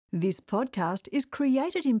This podcast is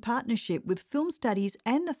created in partnership with Film Studies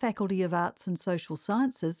and the Faculty of Arts and Social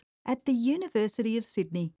Sciences at the University of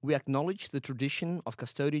Sydney. We acknowledge the tradition of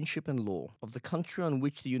custodianship and law of the country on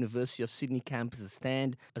which the University of Sydney campuses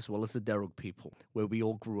stand, as well as the Darug people, where we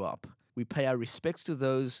all grew up. We pay our respects to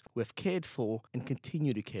those who have cared for and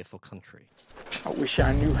continue to care for country. I wish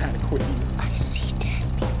I knew how to quit. I see dead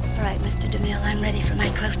people. All right, Mr. DeMille, I'm ready for my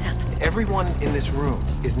close-up. Everyone in this room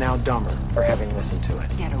is now dumber for having listened to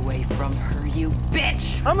it. Get away from her, you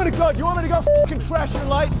bitch! I'm gonna go. You want me to go fucking trash your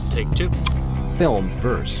lights? Take two. Film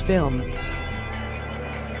verse. Film.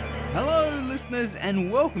 Hello, listeners,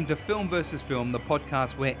 and welcome to Film vs. Film, the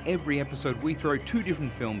podcast where every episode we throw two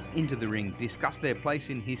different films into the ring, discuss their place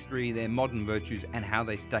in history, their modern virtues, and how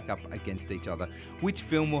they stack up against each other, which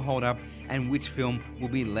film will hold up, and which film will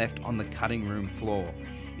be left on the cutting room floor.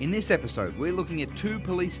 In this episode, we're looking at two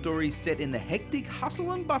police stories set in the hectic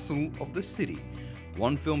hustle and bustle of the city.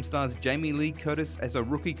 One film stars Jamie Lee Curtis as a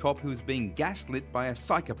rookie cop who is being gaslit by a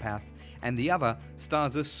psychopath, and the other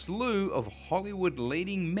stars a slew of Hollywood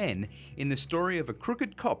leading men in the story of a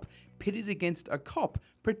crooked cop pitted against a cop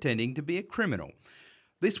pretending to be a criminal.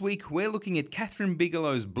 This week, we're looking at Kathryn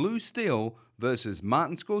Bigelow's Blue Steel versus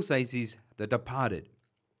Martin Scorsese's The Departed.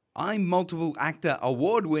 I'm multiple actor,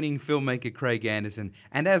 award-winning filmmaker Craig Anderson,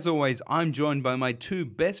 and as always, I'm joined by my two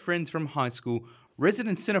best friends from high school,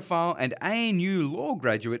 resident cinephile and ANU law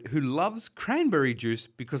graduate who loves cranberry juice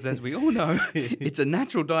because, as we all know, it's a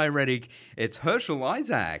natural diuretic. It's Herschel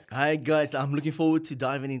Isaacs. Hi guys, I'm looking forward to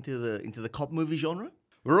diving into the cop movie genre.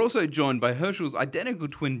 We're also joined by Herschel's identical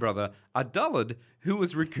twin brother, a dullard who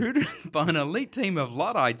was recruited by an elite team of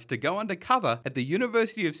Luddites to go undercover at the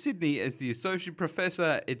University of Sydney as the associate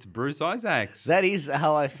professor. It's Bruce Isaacs. That is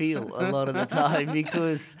how I feel a lot of the time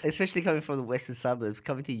because, especially coming from the western suburbs,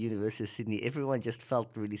 coming to the University of Sydney, everyone just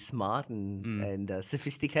felt really smart and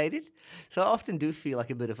sophisticated. So I often do feel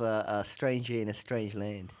like a bit of a stranger in a strange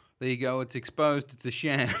land. There you go. It's exposed. It's a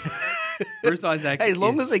sham. Bruce Isaacs. Hey, as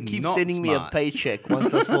long as they keep sending me a paycheck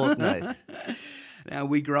once a fortnight. Now,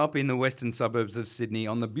 we grew up in the western suburbs of Sydney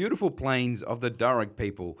on the beautiful plains of the Darug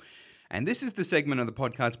people. And this is the segment of the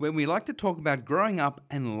podcast where we like to talk about growing up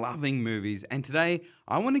and loving movies. And today,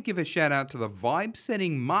 I want to give a shout out to the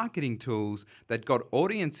vibe-setting marketing tools that got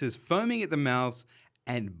audiences foaming at the mouths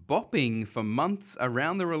and bopping for months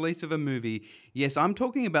around the release of a movie. Yes, I'm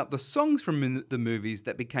talking about the songs from the movies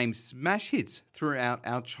that became smash hits throughout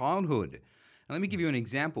our childhood. And let me give you an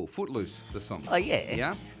example. Footloose, the song. Oh, yeah.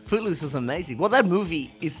 Yeah? Footloose was amazing. Well, that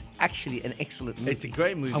movie is actually an excellent movie. It's a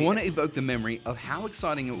great movie. I want to evoke the memory of how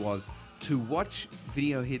exciting it was to watch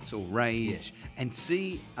Video Hits or Rage and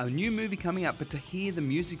see a new movie coming up, but to hear the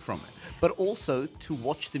music from it. But also to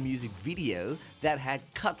watch the music video that had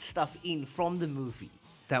cut stuff in from the movie.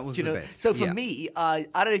 That was the best. So for me, I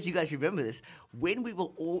don't know if you guys remember this, when we were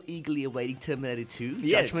all eagerly awaiting Terminator 2,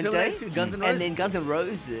 Yeah, Judgment Terminator Day, 2, Guns N' Roses. and then Guns N'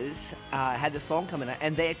 Roses had the song coming out,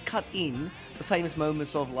 and they had cut in the famous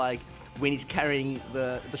moments of like when he's carrying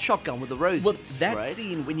the shotgun with the roses. Well, that right?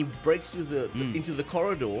 scene when he breaks through the into the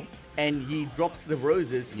corridor and he drops the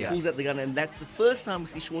roses, Yeah. pulls out the gun, and that's the first time we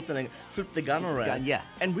see Schwarzenegger flip the gun around. gun, yeah.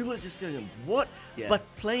 And we were just going, what? Yeah. But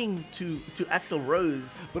playing to Axl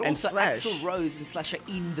Rose But and also Slash. Axl Rose and Slash are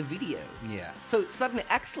in the video. Yeah. So suddenly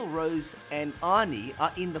Axl Rose and Arnie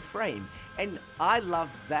are in the frame. And I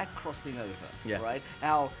loved that crossing over, Yeah. right?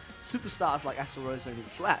 How superstars like Axl Rose and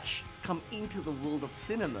Slash come into the world of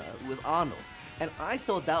cinema with Arnold. And I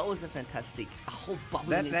thought that was a whole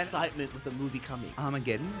bubbling That- excitement with the movie coming.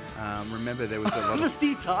 Armageddon. Remember, there was a lot The of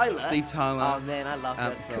Steve Tyler. Tyler. Oh man, I love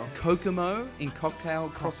that song. Kokomo in Cocktail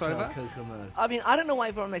crossover. Kokomo. I mean, I don't know why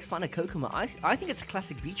everyone makes fun of Kokomo. I think it's a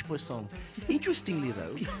classic Beach Boys song. Interestingly,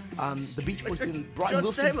 though, the Beach Boys didn't. Brian John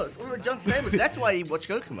Wilson. Stamos. What about John Stamos? That's why he watched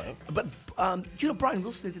Kokomo. But Brian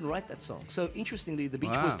Wilson didn't write that song. So interestingly, the Beach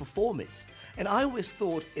Wow. Boys perform it, and I always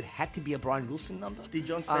thought it had to be a Brian Wilson number. Did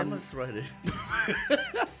John Stamos write it?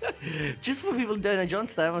 Just for people who don't know, John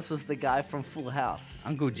Stamos was the guy from Full House,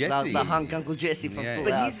 Uncle Jesse. the hunk Uncle Jesse from Yeah. Full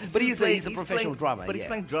But House. He's a professional drummer. But he's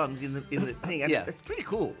playing drums in the thing. And Yeah. It's pretty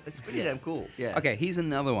cool. It's pretty damn cool. Yeah. Okay, here's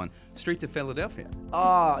another one. Streets of Philadelphia. Oh,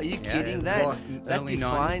 are you kidding? Yeah. That Early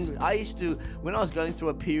defined. I used to, when I was going through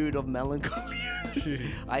a period of melancholy,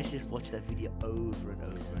 I used to just watch that video over and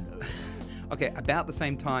over and over. Okay, about the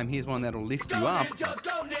same time, here's one that'll lift you up.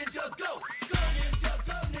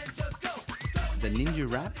 the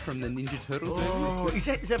ninja rap from the Ninja Turtles movie? Oh, is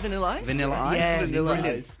that Vanilla Ice? Vanilla Ice? Yeah, Vanilla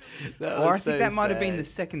brilliant. Ice. Or I think that might have been the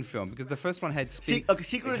second film because the first one had Secret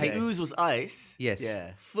of the Ooze was Ice. Yes.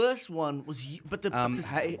 Yeah. First one was, but the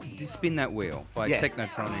Hey, Spin That Wheel by Yeah.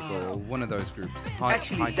 Technotronic or one of those groups.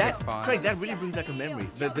 actually Tech Five. Craig, that really brings back a memory.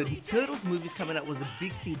 The Turtles movies coming out was a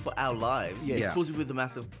big thing for our lives Yes. because we were the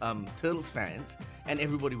massive Turtles fans, and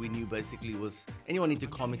everybody we knew basically was anyone into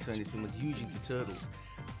comics or anything was huge into Turtles.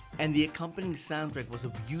 And the accompanying soundtrack was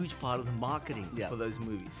a huge part of the marketing for those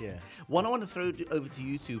movies. Yeah. One I want to throw over to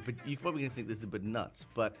you two, but you're probably going to think this is a bit nuts.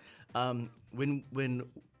 But when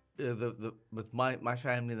with my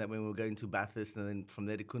family, that when we were going to Bathurst and then from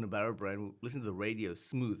there to Coonabarra, Brian, we listened to the radio,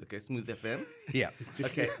 Smooth FM. Yeah.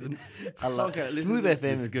 Okay. I love Smooth FM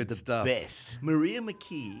is good the stuff. best. Maria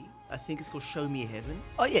McKee, I think it's called Show Me Heaven.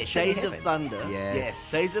 Oh yeah, Show Me Days of Heaven. Thunder.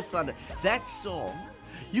 Yes. Days of Thunder. That song,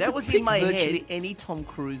 You that could was pick in my virtually head. any Tom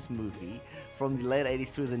Cruise movie from the late 80s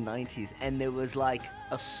through the 90s, and there was like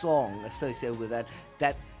a song associated with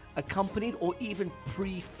that accompanied or even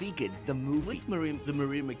prefigured the movie. With the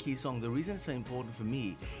Maria McKee song, the reason it's so important for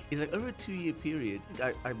me is like over a 2-year period,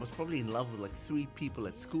 I was probably in love with like 3 people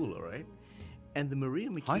at school, all right? And the Maria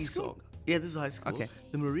McKee High school? song. Yeah, this is high school. Okay.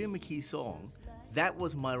 The Maria McKee song, that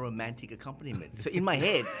was my romantic accompaniment. So in my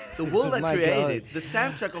head, the world I My created, God. the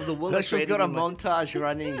soundtrack of the world I That's just created. got a in my- montage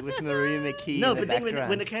running with Maria McKee. No, in the but then background.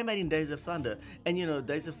 when it came out in Days of Thunder, and you know,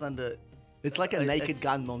 Days of Thunder, It's like a it's- Naked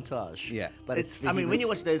Gun montage. Yeah. But it's. I mean, when you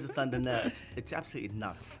watch Days of Thunder now, it's absolutely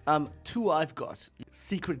nuts. 2 I've got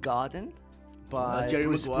Secret Garden by Jerry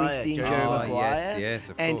Bruce Maguire, Springsteen, Jerry Jerry Maguire. Maguire. Yes,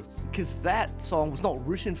 of and course. because that song was not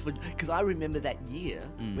written for. Because I remember that year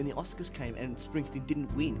when the Oscars came and Springsteen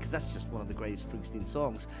didn't win because that's just one of the greatest Springsteen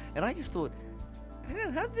songs, and I just thought.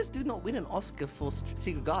 How did this dude not win an Oscar for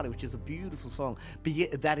Secret Garden, which is a beautiful song? But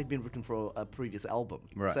yet that had been written for a previous album.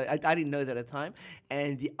 Right. So I didn't know that at the time.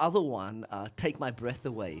 And the other one, Take My Breath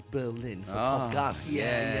Away, Berlin for Top Gun.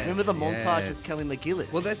 yes, Remember the montage yes. with Kelly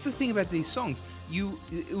McGillis? Well, that's the thing about these songs.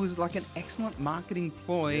 It was like an excellent marketing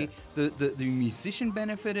ploy. The musician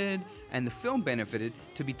benefited and the film benefited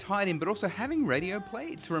to be tied in, but also having radio play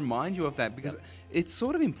it to remind you of that because it's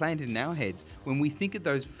sort of implanted in our heads. When we think of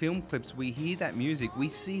those film clips, we hear that music, we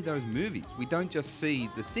see those movies. We don't just see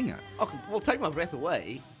the singer. Okay, well, Take My Breath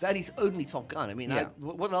Away, that is only Top Gun. I mean, Yeah.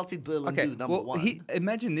 what else did Berlin do, number well, one?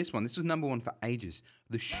 imagine this one. This was number one for ages.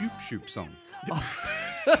 The Shoop Shoop song.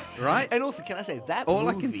 Right? And also, can I say, that All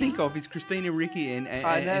movie... I can think of is Christina Ricci and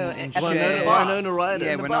I know, and and Cher. Winona Ryder.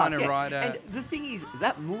 Yeah, in the Winona bath, Ryder. And the thing is,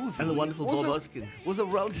 that movie... And the wonderful was Bob a- Hoskins. was a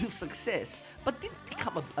relative success, but didn't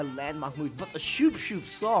become a landmark movie. But the Shoop Shoop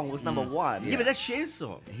song was number one. Yeah, but that's Cher's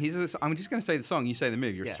song. I'm just going to say the song. You say the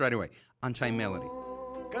movie Yeah. straight away. Unchained Melody.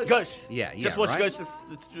 Ghost. Yeah, Just yeah, watched right?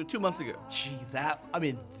 Ghost 2 months ago. Gee, that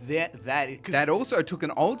is... 'cause That also took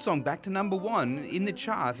an old song back to number one in the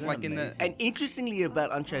charts, like in the. And interestingly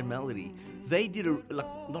about Unchained Melody, they did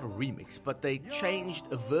not a remix, but they changed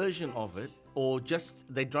a version of it, or just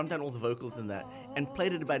they drummed down all the vocals in that and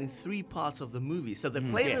played it about in 3 parts of the movie. So they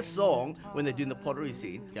play the song when they're doing the pottery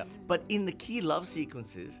scene, but in the key love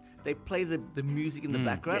sequences, they play the music in the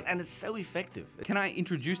background, and it's so effective. Can I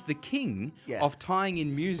introduce the king Yeah. of tying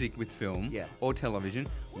in music with film Yeah. or television,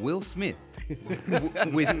 Will Smith?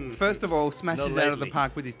 with first of all, smashes Not out of the lately.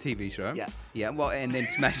 park with his TV show. Yeah. Yeah. Well, and then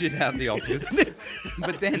smashes out the Oscars.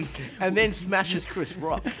 But then, And then smashes Chris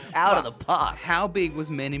Rock out of the park. how big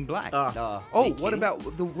was Men in Black? big What hit.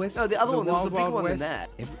 about the West? No, the other one, there was a Wild bigger Wild one than West?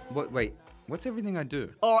 that. Wait, what's Everything I Do?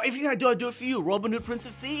 Oh, everything I do it for you. Robin Hood, Prince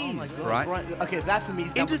of Thieves. Oh my God. Right. Brian, okay, that for me is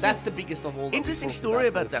number, Interesting- that's the biggest of all. that we've Interesting talked story so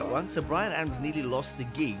about that far. one. So Bryan Adams nearly lost the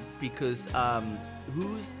gig because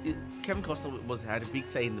Kevin Costner had a big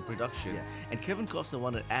say in the production, and Kevin Costner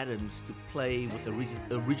wanted Adams to play with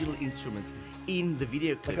original instruments in the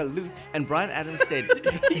video clip, Like a lute. And Bryan Adams said,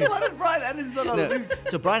 You wanted Brian Adams on a No. lute.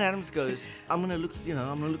 So Bryan Adams goes, I'm gonna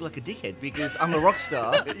look like a dickhead because I'm a rock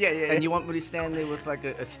star. Yeah. And you want me to stand there with like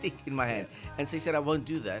a stick in my hand. And so he said, I won't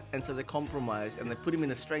do that. And so they compromised and they put him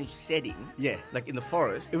in a strange setting. Yeah. Like in the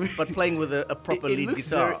forest, but playing with a proper It lead looks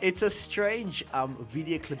guitar. it's a strange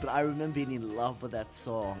video clip, but I remember being in love with that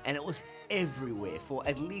song, and it was everywhere for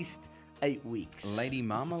at least 8 weeks. Lady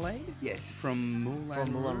Marmalade? Yes. From Moulin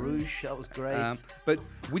From Moulin Rouge. That was great. But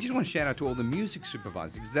we just want to shout out to all the music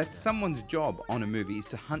supervisors because that's someone's job on a movie is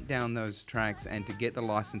to hunt down those tracks and to get the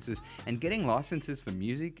licenses. And getting licenses for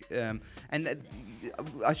music,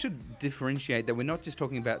 I should differentiate that we're not just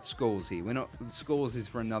talking about scores here. Scores is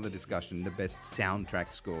for another discussion, the best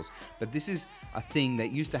soundtrack scores. But this is a thing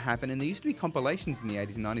that used to happen, and there used to be compilations in the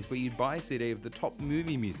 80s and 90s where you'd buy a CD of the top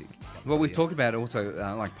movie music. Well, we've talked about also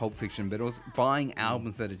like Pulp Fiction, but also buying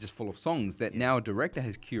albums that are just full of songs that now a director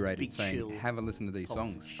has curated, Big saying, Chill, have a listen to these Pulp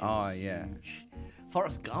songs. Fiction Oh, was yeah. huge.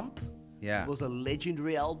 Forrest Gump Yeah. was a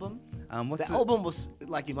legendary album. What's The album was,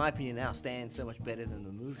 like, in my opinion, now stands so much better than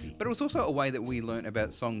the movie. But it was also a way that we learnt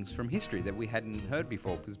about songs from history that we hadn't heard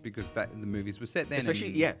before, because the movies were set then.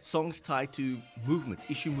 Especially, songs tied to movements,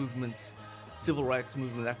 issue movements, civil rights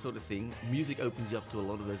movement, that sort of thing. Music opens you up to a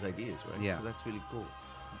lot of those ideas, right? Yeah. So that's really cool.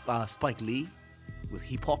 Spike Lee with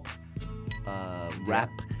hip hop, rap,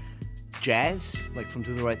 jazz, like from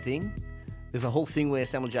Do the Right Thing. There's a whole thing where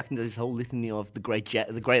Samuel Jackson does this whole litany of the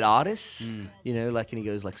great artists, you know, like, and he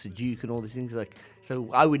goes like Sujuk and all these things. Like, so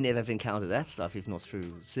I would never have encountered that stuff if not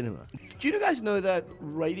through cinema. Do you guys know that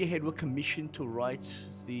Radiohead were commissioned to write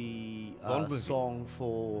the song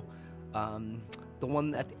for the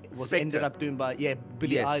one that was Spectre. ended up doing by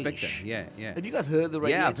Billie Eilish? Spectre. Yeah. Have you guys heard the Radiohead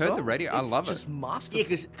Yeah, I've heard song? the radio. I love it. It's just masterful.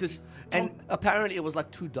 Yeah, because and apparently it was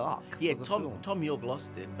like too dark. Yeah, for the film. Tom York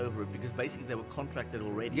lost it over it because basically they were contracted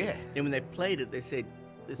already. Yeah. And when they played it, they said,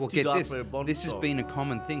 it's Well, too get dark this. for a Bond This has song. been a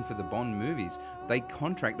common thing for the Bond movies.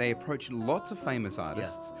 They approach lots of famous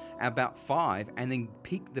artists, about 5, and then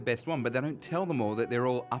pick the best one, but they don't tell them all that they're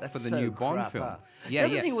all up That's for the so new Bond crap, film. huh? Yeah,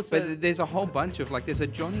 The other thing with But the- there's a whole bunch of, like, there's a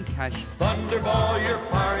Johnny Cash. Thunderball, your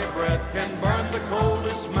fiery breath can burn the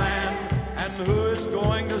coldest man. And who is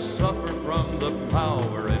going to suffer from the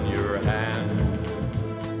power in your hand?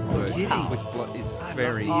 Which is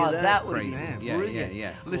very Oh, that would be crazy. brilliant.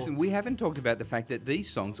 Yeah. Listen, we haven't talked about the fact that these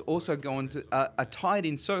songs also go on to are tied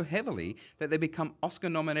in so heavily that they become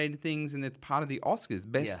Oscar-nominated things, and it's part of the Oscars,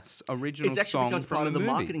 best original It's actually song becomes from part a of the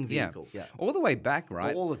movie. marketing vehicle. Yeah. All the way back,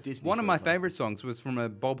 right? All of Disney, One of for my example. favorite songs was from a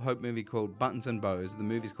Bob Hope movie called Buttons and Bows. The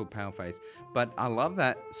movie's called Paleface, but I love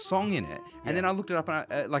that song in it. And then I looked it up, and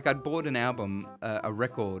I'd bought an album, a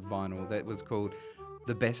record vinyl that was called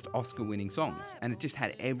the best Oscar-winning songs, and it just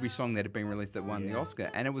had every song that had been released that won the Oscar,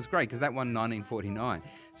 and it was great because that won 1949.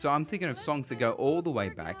 So I'm thinking of songs that go all the way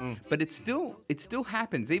back, but it still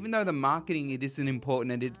happens, even though the marketing it isn't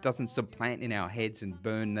important and it doesn't supplant in our heads and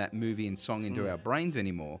burn that movie and song into our brains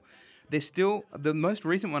anymore. There's still the most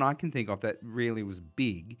recent one I can think of that really was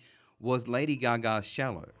big was Lady Gaga's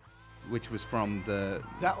 "Shallow," which was from the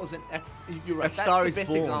You're right. A Star That's is the best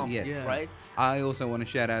Born. example, Yes. right? I also want to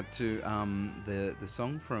shout out to the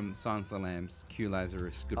song from Silence of the Lambs, Q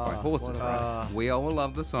Lazarus, Goodbye Horses. what We all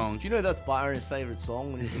love the song. Do you know that's Byron's favourite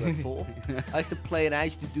song when he was about 4? I used to play it and I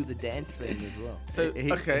used to do the dance for him as well. So,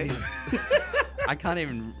 okay. I can't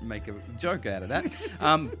even make a joke out of that.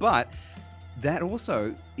 But that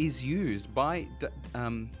also is used by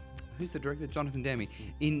who's the director? Jonathan Demme.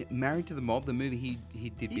 In Married to the Mob, the movie he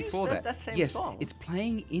did He used before that. that same yes, song. it's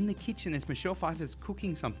playing in the kitchen as Michelle Pfeiffer's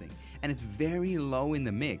cooking something, and it's very low in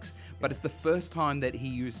the mix. But it's the first time that he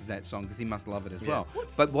uses that song because he must love it as well.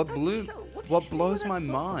 But what blows my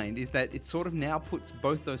mind is that it sort of now puts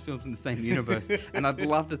both those films in the same universe. And I'd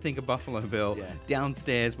love to think of Buffalo Bill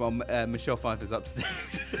downstairs while Michelle Pfeiffer's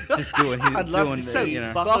upstairs, just doing his. I'd love to see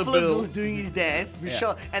Buffalo Bill. Bill's doing his dance,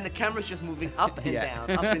 Michelle, and the camera's just moving up and down,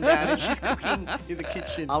 and she's cooking in the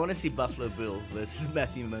kitchen. I want to see Buffalo Bill versus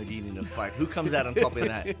Matthew Modine in a fight. Who comes out on top in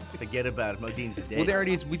that? Forget about it. Modine's dead. Well, there it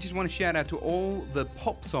is. We just want to shout out to all the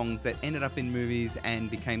pop songs that ended up in movies and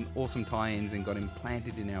became awesome tie-ins and got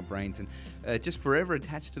implanted in our brains and just forever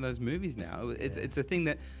attached to those movies now. It's a thing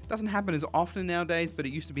that doesn't happen as often nowadays, but it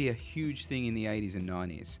used to be a huge thing in the 80s and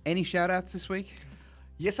 90s. Any shout-outs this week?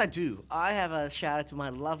 Yes, I do. I have a shout out to my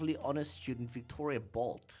lovely honors student, Victoria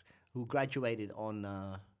Bolt, who graduated on,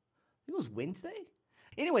 I think it was Wednesday?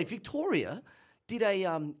 Anyway, Victoria did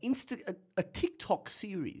a TikTok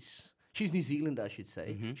series. She's New Zealand, I should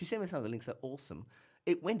say. She sent me some of the links. They're awesome.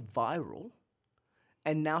 It went viral,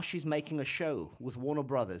 and now she's making a show with Warner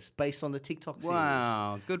Brothers based on the TikTok series.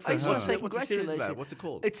 Wow, good for I just want her. to say What's the series congratulations. about? What's it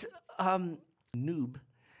called? It's Noob,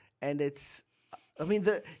 and it's.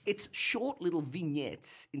 It's short little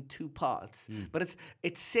vignettes in 2 parts, but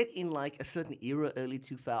it's set in like a certain era, early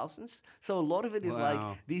 2000s. So a lot of it is like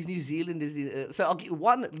these New Zealanders. So I'll give you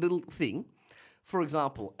one little thing. For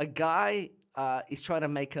example, a guy is trying to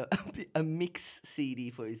make a mix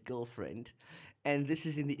CD for his girlfriend, and this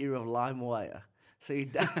is in the era of LimeWire. So he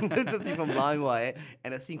downloads something from LimeWire,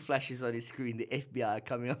 and a thing flashes on his screen, the FBI are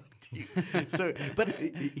coming up to you. So, but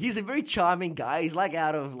he's a very charming guy. He's like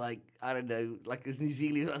out of like, I don't know, like this New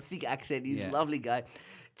Zealand, a thick accent. He's a lovely guy.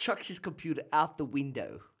 Chucks his computer out the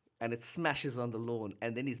window, and it smashes on the lawn.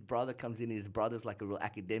 And then his brother comes in. His brother's like a real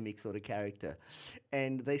academic sort of character.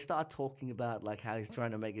 And they start talking about like how he's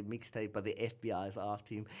trying to make a mixtape, but the FBI is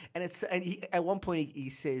after him. And at one point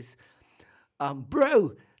he says,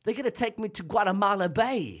 bro, they're going to take me to Guatemala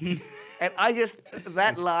Bay. And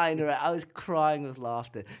that line, right, I was crying with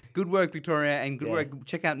laughter. Good work, Victoria, and good work.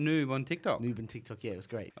 Check out Noob on TikTok. Noob and TikTok, yeah, it was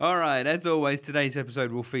great. All right, as always, today's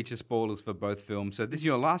episode will feature spoilers for both films, so this is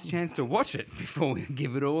your last chance to watch it before we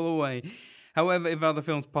give it all away. However, if other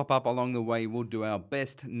films pop up along the way, we'll do our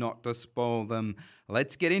best not to spoil them.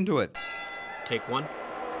 Let's get into it. Take one.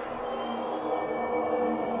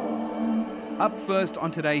 Up first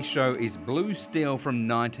on today's show is Blue Steel from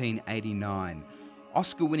 1989.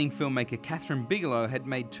 Oscar-winning filmmaker Kathryn Bigelow had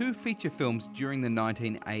made 2 feature films during the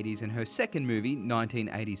 1980s, and her second movie,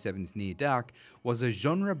 1987's Near Dark, was a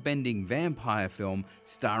genre-bending vampire film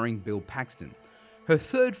starring Bill Paxton. Her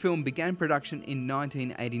third film began production in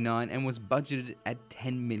 1989 and was budgeted at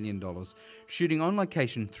 $10 million, shooting on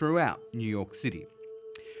location throughout New York City.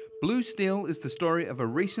 Blue Steel is the story of a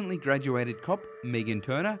recently graduated cop, Megan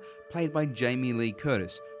Turner, played by Jamie Lee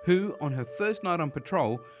Curtis, who, on her first night on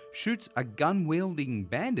patrol, shoots a gun-wielding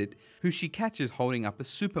bandit who she catches holding up a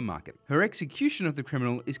supermarket. Her execution of the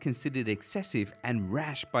criminal is considered excessive and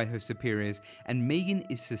rash by her superiors, and Megan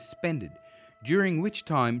is suspended, during which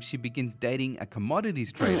time she begins dating a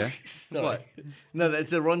commodities trader. What? No,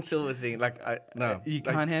 that's a Ron Silver thing. You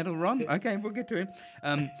can't handle Ron? Okay, we'll get to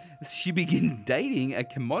it. She begins dating a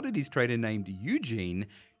commodities trader named Eugene,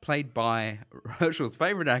 played by Herschel's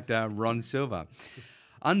favourite actor, Ron Silver.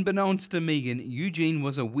 Unbeknownst to Megan, Eugene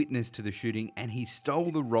was a witness to the shooting and he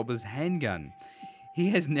stole the robber's handgun.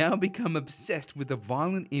 He has now become obsessed with the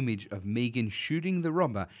violent image of Megan shooting the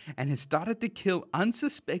robber and has started to kill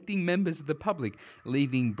unsuspecting members of the public,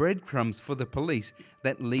 leaving breadcrumbs for the police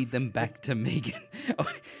that lead them back to Megan.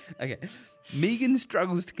 Okay. Megan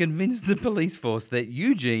struggles to convince the police force that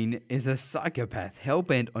Eugene is a psychopath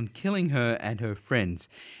hell-bent on killing her and her friends.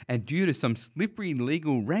 And due to some slippery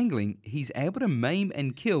legal wrangling, he's able to maim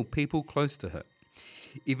and kill people close to her.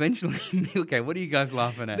 Eventually, okay, what are you guys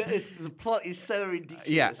laughing at? The plot is so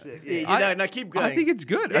ridiculous. Yeah. No, keep going. I think it's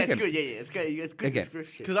good. Yeah, Okay. it's good. Yeah, it's good. It's good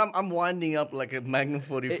description. Because I'm winding up like a Magnum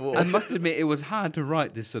 44. I must admit, it was hard to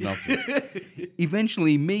write this synopsis.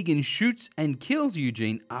 Eventually, Megan shoots and kills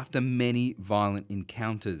Eugene after many violent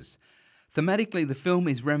encounters. Thematically, the film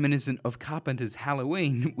is reminiscent of Carpenter's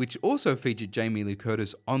Halloween, which also featured Jamie Lee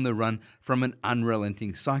Curtis on the run from an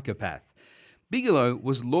unrelenting psychopath. Bigelow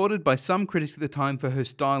was lauded by some critics at the time for her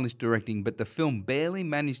stylish directing, but the film barely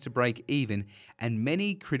managed to break even, and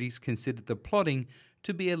many critics considered the plotting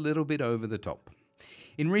to be a little bit over the top.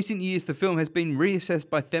 In recent years, the film has been reassessed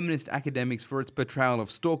by feminist academics for its portrayal of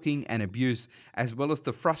stalking and abuse, as well as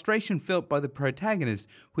the frustration felt by the protagonist,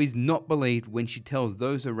 who is not believed when she tells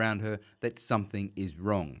those around her that something is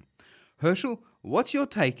wrong. Herschel, what's your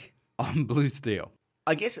take on Blue Steel?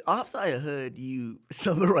 I guess after I heard you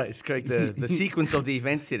summarize, Craig, the sequence of the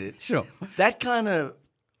events in it, Sure. that kind of,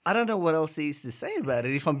 I don't know what else there is to say about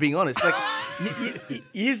it, if I'm being honest. Like,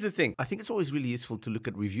 here's the thing. I think it's always really useful to look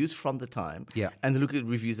at reviews from the time and look at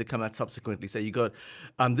reviews that come out subsequently. So you got,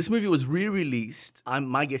 this movie was re-released.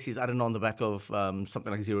 My guess is, I don't know, on the back of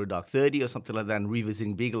something like Zero Dark 30 or something like that, and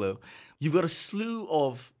revisiting Bigelow. You've got a slew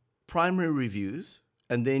of primary reviews,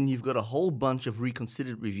 and then you've got a whole bunch of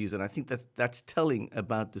reconsidered reviews, and I think that's telling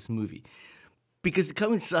about this movie. Because it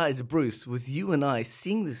coincides, Bruce, with you and I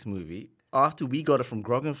seeing this movie after we got it from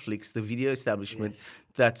Grog and Flicks, the video establishment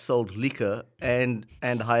that sold liquor and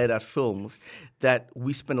hired out films that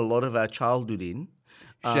we spent a lot of our childhood in.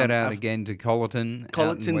 Shout out again to Colleton.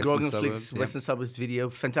 Grog and Flicks, Western Suburbs Video.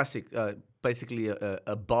 Fantastic. Basically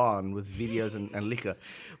a barn with videos and liquor.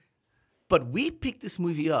 But we picked this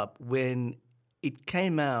movie up when it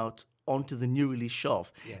came out onto the new release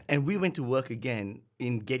shelf. Yeah. And we went to work again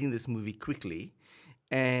in getting this movie quickly.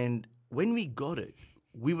 And when we got it,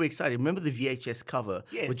 we were excited. Remember the VHS cover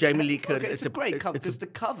with Jamie Lee Curtis? It's a great cover because the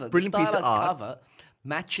cover, brilliant the piece of art. cover,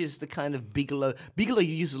 matches the kind of Bigelow. Bigelow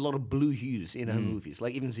uses a lot of blue hues in her movies,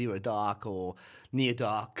 like even Zero Dark or Near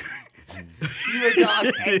Dark. Zero Dark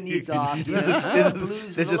and Near Dark. There's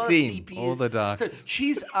a theme. Sepias. All the dark. So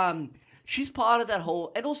she's part of that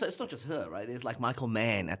whole, and also it's not just her, right? There's like Michael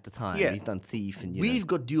Mann at the time. Yeah. He's done Thief, and We've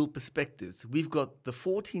got dual perspectives. We've got the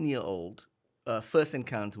 14-year-old first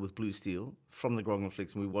encounter with Blue Steel from the Grog and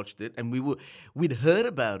Flicks, and we watched it, and we'd heard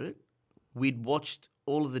about it. We'd watched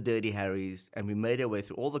all of the Dirty Harrys, and we made our way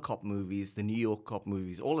through all the cop movies, the New York cop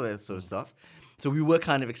movies, all of that sort of stuff. So we were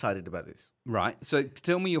kind of excited about this. Right. So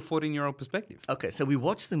tell me your 14-year-old perspective. Okay, so we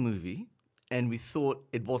watched the movie, and we thought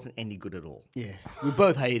it wasn't any good at all. Yeah, we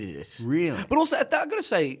both hated it. Really? But also, I've got to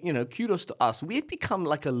say, kudos to us. We had become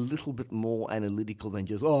like a little bit more analytical than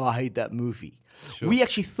just, I hate that movie. Sure. We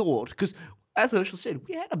actually thought, because as Herschel said,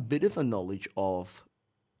 we had a bit of a knowledge of,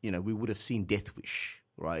 we would have seen Death Wish,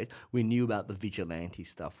 right? We knew about the vigilante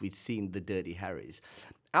stuff. We'd seen the Dirty Harrys.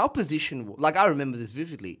 Our position, like I remember this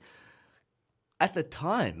vividly, at the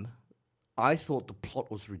time, I thought the plot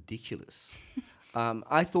was ridiculous.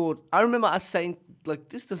 I remember us saying, like,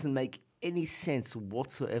 this doesn't make any sense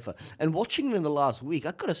whatsoever. And watching it in the last week,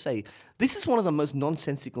 I've got to say, this is one of the most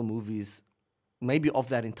nonsensical movies maybe of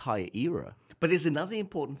that entire era. But there's another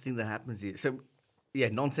important thing that happens here. So, yeah,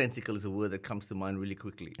 nonsensical is a word that comes to mind really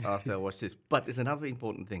quickly after I watched this. But there's another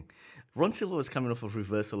important thing. Ron Silver was coming off of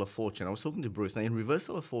Reversal of Fortune. I was talking to Bruce. Now, in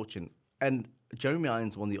Reversal of Fortune, and Jeremy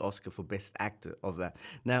Irons won the Oscar for Best Actor of that.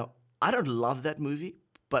 Now, I don't love that movie,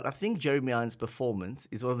 but I think Jeremy Irons' performance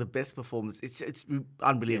is one of the best performances. It's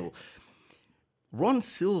unbelievable. Ron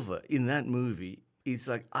Silver in that movie is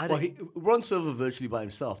like... Ron Silver virtually by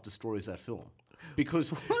himself destroys that film.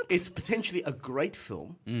 Because it's potentially a great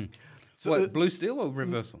film. So what, Blue Steel or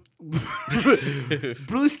Reversal?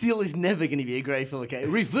 Blue Steel is never going to be a great film, okay?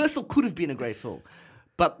 Reversal could have been a great film.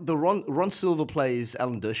 But the Ron Silver plays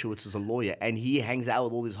Alan Dershowitz as a lawyer, and he hangs out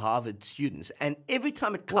with all these Harvard students. And every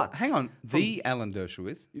time it cuts... Hang on, the Alan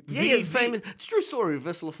Dershowitz? The famous... It's a true story,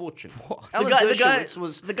 Reversal of Fortune. Alan Dershowitz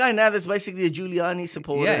was... The guy now that's basically a Giuliani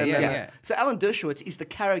supporter. Yeah. So Alan Dershowitz is the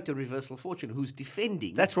character in Reversal of Fortune who's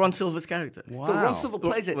defending... That's Ron Silver's character. Wow. So Ron Silver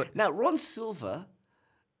plays it. Now, Ron Silver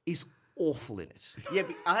is awful in it. Yeah,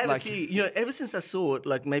 but I have a theory. You know, ever since I saw it,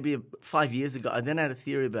 like maybe 5 years ago, I then had a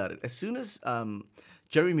theory about it. As soon as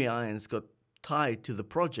Jeremy Irons got tied to the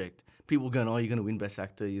project, people were going, "Oh, you're going to win Best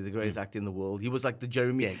Actor. You're the greatest actor in the world." He was like the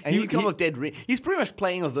Jeremy. Yeah, and he became like Dead Ring. He's pretty much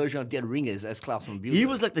playing a version of Dead Ringers as Klaus von Bülow. He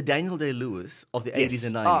was like the Daniel Day-Lewis of the 80s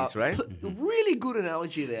and 90s, right? Really good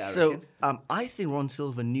analogy there. So I think Ron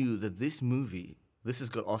Silver knew that this movie, this has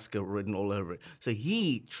got Oscar written all over it. So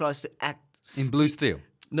he tries to act... In Blue Steel?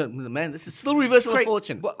 No, man, this is still Reversal of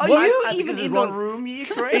Fortune. Are you even in the room? You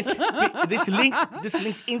correct? This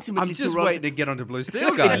links intimately I'm just to waiting to get onto Blue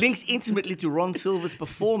Steel, guys. It links intimately to Ron Silver's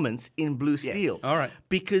performance in Blue Steel. All right.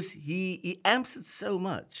 Because he amps it so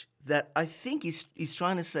much that I think he's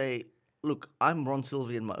trying to say, look, I'm Ron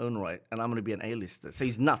Silver in my own right, and I'm going to be an A-lister. So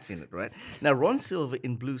he's nuts in it, right? Now, Ron Silver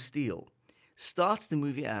in Blue Steel starts the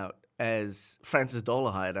movie out as Francis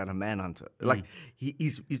Dolarhyde and a manhunter. Like,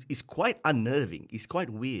 he's quite unnerving. He's quite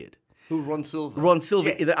weird. Who, Ron Silver? Ron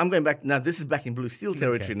Silver. Yeah. I'm going back now. This is back in Blue Steel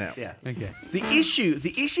territory now. Yeah. Okay. The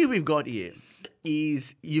issue we've got here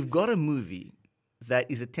is you've got a movie that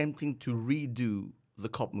is attempting to redo the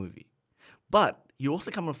cop movie, but you're also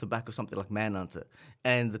coming off the back of something like Manhunter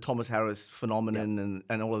and the Thomas Harris phenomenon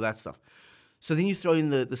and all of that stuff. So then you throw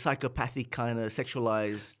in the psychopathic kind of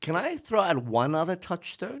sexualized... Can I throw out one other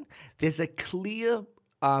touchstone? There's a clear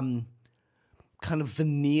kind of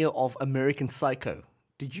veneer of American Psycho.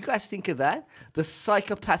 Did you guys think of that? The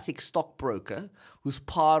psychopathic stockbroker who's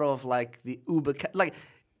part of like the Uber...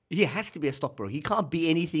 he has to be a stockbroker. He can't be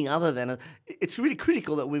anything other than it's really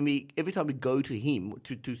critical that every time we go to him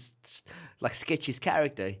to like sketch his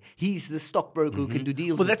character, he's the stockbroker who can do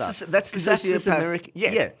deals. Well, and that's stuff. that's the sociopath. American,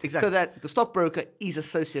 yeah, exactly. So that the stockbroker is a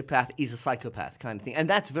sociopath, is a psychopath kind of thing, and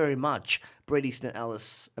that's very much Bret Easton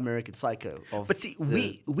Ellis' American Psycho. But see,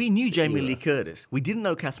 we knew Jamie Lee Curtis. We didn't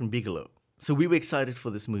know Kathryn Bigelow, so we were excited for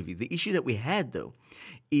this movie. The issue that we had though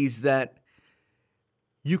is that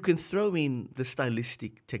you can throw in the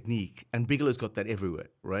stylistic technique, and Bigelow's got that everywhere,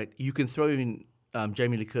 right? You can throw in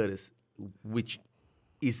Jamie Lee Curtis, which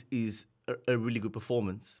is a really good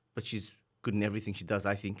performance, but she's good in everything she does,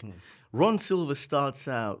 I think. Ron Silver starts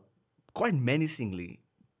out quite menacingly,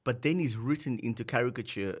 but then he's written into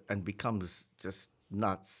caricature and becomes just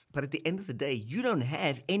nuts. But at the end of the day, you don't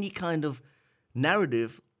have any kind of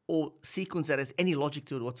narrative or sequence that has any logic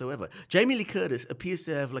to it whatsoever. Jamie Lee Curtis appears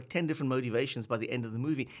to have like 10 different motivations by the end of the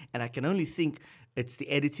movie, and I can only think it's the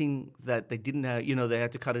editing that they didn't have, they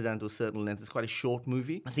had to cut it down to a certain length. It's quite a short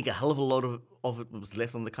movie. I think a hell of a lot of it was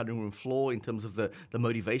left on the cutting room floor in terms of the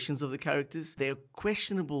motivations of the characters. There are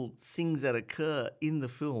questionable things that occur in the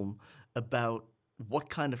film about what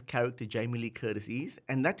kind of character Jamie Lee Curtis is,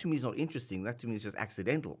 and that to me is not interesting. That to me is just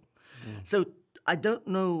accidental. So I don't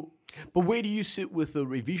know... But where do you sit with the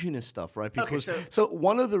revisionist stuff, right? Because so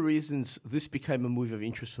one of the reasons this became a movie of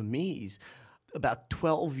interest for me is about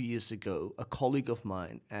 12 years ago, a colleague of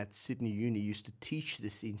mine at Sydney Uni used to teach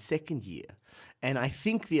this in second year. And I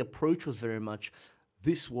think the approach was very much,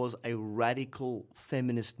 this was a radical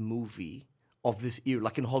feminist movie of this era,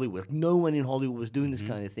 like in Hollywood. No one in Hollywood was doing this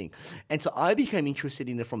kind of thing. And so I became interested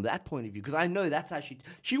in it from that point of view, because I know that's actually,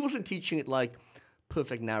 she wasn't teaching it like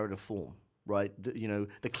perfect narrative form. Right,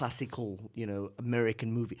 the classical,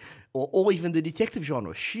 American movie, or even the detective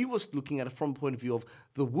genre. She was looking at it from the point of view of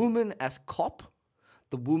the woman as cop,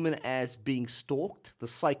 the woman as being stalked, the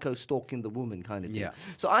psycho stalking the woman kind of thing. Yeah.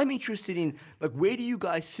 So I'm interested in, like, where do you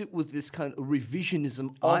guys sit with this kind of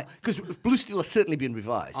revisionism? Because Blue Steel has certainly been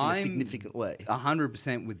revised in a significant way.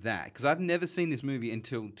 100% with that, because I've never seen this movie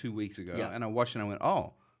until 2 weeks ago, Yeah. and I watched it and I went,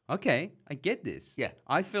 oh, okay, I get this. Yeah.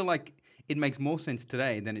 I feel like it makes more sense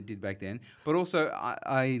today than it did back then. But also,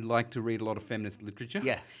 I like to read a lot of feminist literature.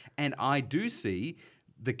 Yeah. And I do see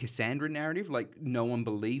the Cassandra narrative, like no one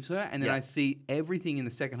believes her. And then Yeah. I see everything in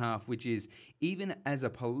the second half, which is even as a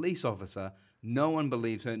police officer, no one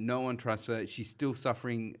believes her, no one trusts her. She's still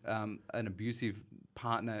suffering an abusive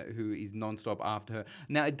partner who is nonstop after her.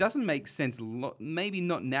 Now, it doesn't make sense, maybe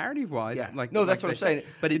not narrative-wise. Yeah. Like, No, that's like what they I'm say,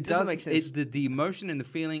 saying. but It it doesn't does make sense. The emotion and the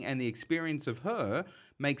feeling and the experience of her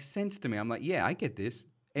makes sense to me. I'm like, yeah, I get this.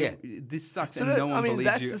 Yeah. This sucks, So and that- no one I mean, believes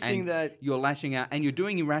that's you, the thing and that- you're lashing out, and you're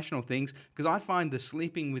doing irrational things. Because I find the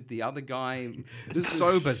sleeping with the other guy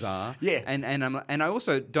so bizarre. Yeah. And I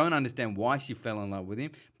also don't understand why she fell in love with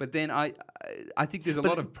him. But then I think there's a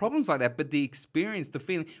lot of problems like that. But the experience, the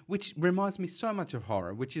feeling, which reminds me so much of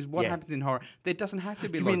horror, which is what Yeah. happens in horror. There doesn't have to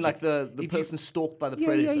be. You mean logic. like the If you- person stalked by the yeah,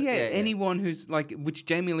 predator? yeah. Anyone who's like, which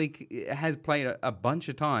Jamie Lee has played a bunch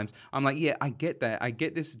of times. I'm like, yeah, I get that. I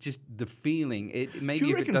get this. Just the feeling. It maybe Do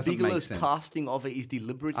you if it reckon doesn't make Bigelow's sense. casting of it is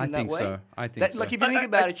deliberate I in that think way? so. I think That, so. Like, if you think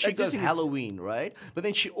about it, she I do does think it's- Halloween, right? But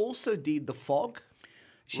then she also did The Fog.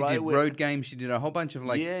 She right, did where- Road Games. She did a whole bunch of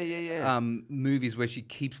like Yeah. movies where she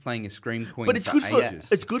keeps playing a scream queen. But it's good for ages.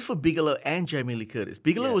 Bigelow and Jamie Lee Curtis.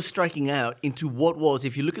 Bigelow was striking out into what was,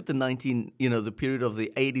 if you look at the period of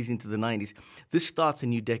the 80s into the 90s, this starts a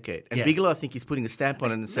new decade. And Yeah. Bigelow, I think, is putting a stamp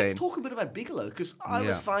on it and saying, Let's talk a bit about Bigelow, because I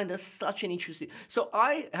always Yeah. find her such an interesting... So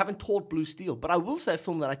I haven't taught Blue Steel, but I will say a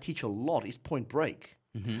film that I teach a lot is Point Break.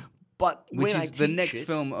 But which when is I the teach next it-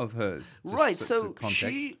 film of hers. just Right, to so context.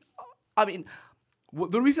 she... I mean...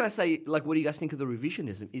 The reason I say, like, what do you guys think of the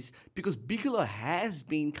revisionism is because Bigelow has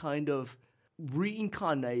been kind of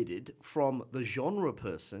reincarnated from the genre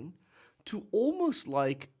person to almost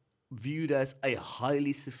like viewed as a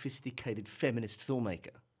highly sophisticated feminist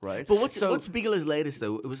filmmaker, right? but what's Bigelow's latest,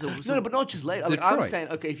 though? It was No, but not just later. Like, I'm Detroit. saying,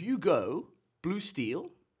 okay, if you go Blue Steel,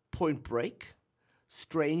 Point Break,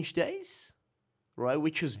 Strange Days, right,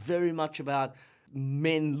 which is very much about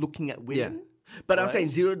men looking at women. But I'm Right.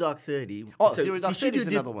 saying Zero Dark 30. Oh, Zero Dark did she 30 do is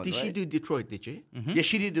another one, Did she right? do Detroit, did she? Yeah,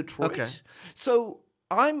 she did Detroit. Okay. So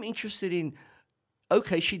I'm interested in,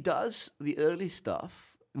 okay, she does the early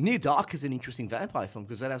stuff. Near Dark is an interesting vampire film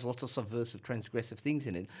because that has lots of subversive, transgressive things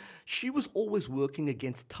in it. She was always working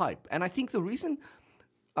against type. And I think the reason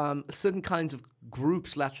certain kinds of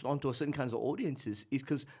groups latched onto certain kinds of audiences is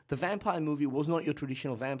because the vampire movie was not your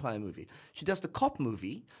traditional vampire movie. She does the cop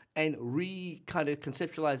movie and kind of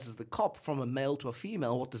conceptualizes the cop from a male to a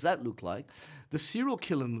female. What does that look like? The serial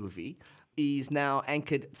killer movie is now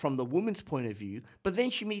anchored from the woman's point of view, but then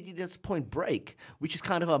she immediately does Point Break, which is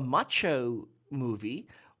kind of a macho movie,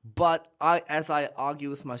 but as I argue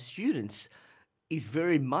with my students, is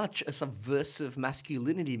very much a subversive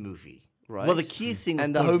masculinity movie. Right. Well, the key thing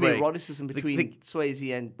and with the Point Break- homoeroticism between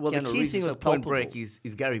Swayze and Well, Keanu the key Reeves thing is so with Point palpable. Break is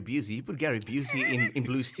Gary Busey. You put Gary Busey in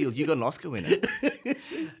Blue Steel, you got an Oscar winner.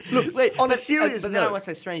 Look, wait, on a serious but then I note- want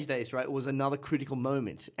to say Strange Days, right, was another critical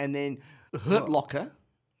moment. And then Hurt Locker,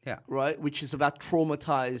 Yeah. right, which is about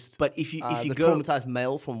traumatized, But if you the go, traumatized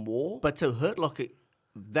male from war. but so Hurt Locker,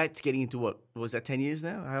 that's getting into what was that 10 years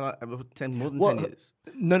now? More than Well, 10 years.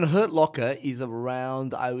 No, Hurt Locker is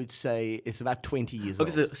around, I would say, it's about 20 years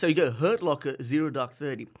Okay, old. so you go Hurt Locker, Zero Dark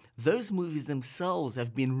 30. Those movies themselves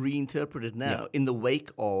have been reinterpreted now in the wake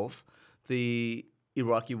of the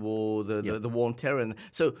Iraqi war, the war on terror. And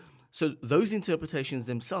so those interpretations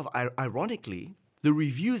themselves, ironically, the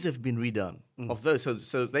reviews have been redone of those.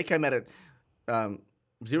 So they came out at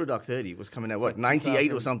Zero Dark 30 was coming out what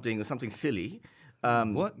 98 or something silly.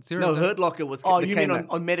 What? Zero No, Dark- Hurt Locker was. Oh, they you came mean out-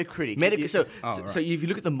 on Metacritic? Metacritic. So right. if you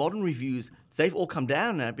look at the modern reviews, they've all come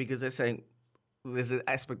down now because they're saying there's an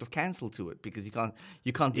aspect of cancel to it because you can't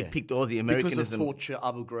depict all the Americanism. Because of torture,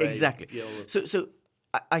 Abu Ghraib. Exactly. Yeah, all of- So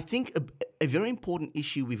I think a very important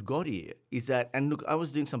issue we've got here is that, and look, I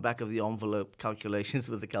was doing some back of the envelope calculations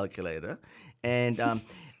with the calculator, and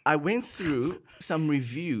I went through some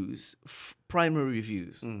reviews, primary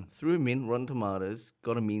reviews, threw them in, Rotten Tomatoes,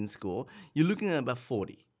 got a mean score. You're looking at about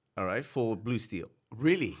 40, all right, for Blue Steel.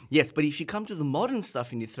 Really? Yes, but if you come to the modern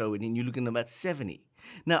stuff and you throw it in, you're looking at about 70.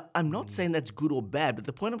 Now, I'm not saying that's good or bad, but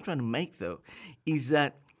the point I'm trying to make, though, is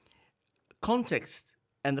that context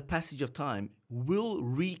and the passage of time will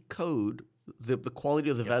recode the quality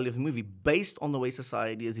or the value of the movie based on the way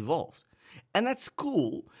society has evolved. And that's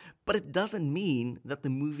cool, but it doesn't mean that the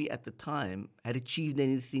movie at the time had achieved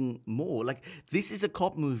anything more. Like, this is a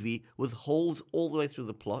cop movie with holes all the way through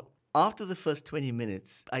the plot. After the first 20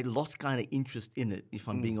 minutes, I lost kind of interest in it, if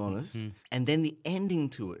I'm being honest. And then the ending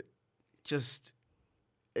to it,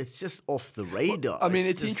 it's just off the radar. I mean,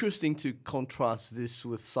 it's interesting to contrast this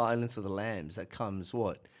with Silence of the Lambs. That comes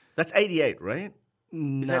what? That's 88, right?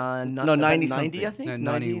 No, 90 90, I think. No,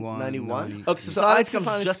 91. 91. Okay, so Silence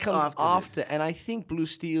comes just comes after this. and I think Blue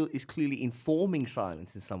Steel is clearly informing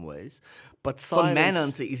Silence in some ways. But But Silence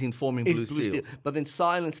Manhunter is informing Blue Steel. But then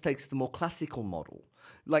Silence takes the more classical model.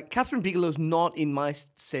 Like, Kathryn Bigelow's not, in my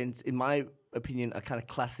sense, in my opinion, a kind of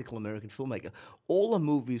classical American filmmaker. All her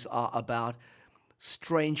movies are about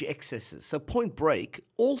strange excesses. So Point Break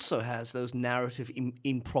also has those narrative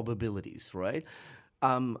improbabilities, right?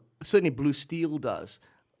 Certainly Blue Steel does.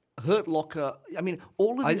 Hurt Locker, I mean,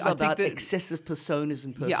 all of these are about excessive personas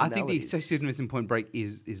and personalities. Yeah, I think the excessiveness in Point Break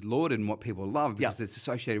is lauded and what people love because it's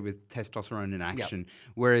associated with testosterone and action.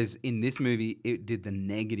 Whereas in this movie, it did the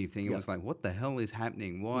negative thing. It was like, what the hell is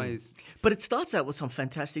happening? Why is... But it starts out with some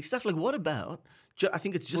fantastic stuff. Like, what about... I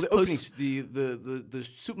think it's just the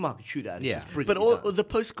supermarket shootout. Yeah, is just but all the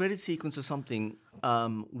post-credit sequence or something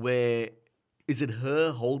where is it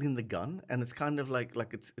her holding the gun and it's kind of like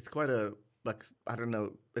it's quite a I don't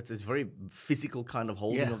know, it's this very physical kind of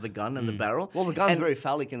holding of the gun and the barrel. Well, the gun's very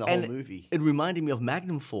phallic in the whole movie. It reminded me of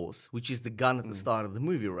Magnum Force, which is the gun at the start of the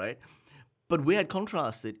movie, right? But where I'd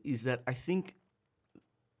contrast it is that I think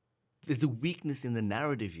there's a weakness in the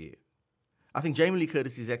narrative here. I think Jamie Lee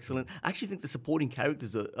Curtis is excellent. I actually think the supporting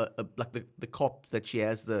characters are like the cop that she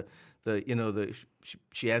has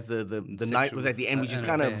she has the night with at the end, which is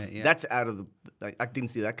kind of that's out of the. I didn't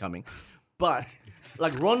see that coming, but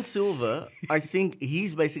like Ron Silver, I think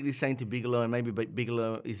he's basically saying to Bigelow, and maybe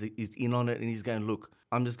Bigelow is in on it, and he's going, look,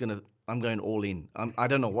 I'm going all in. I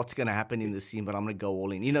don't know what's going to happen in this scene, but I'm going to go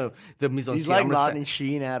all in. You know, the mise en scene. He's like Martin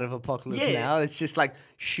Sheen out of Apocalypse Now. It's just like,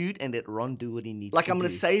 shoot and let Ron do what he needs to do. Like, I'm going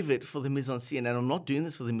to save it for the mise en scene, and I'm not doing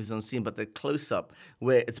this for the mise en scene, but the close-up,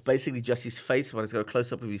 where it's basically just his face, but it's got a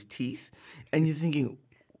close-up of his teeth, and you're thinking,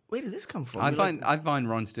 where did this come from? I find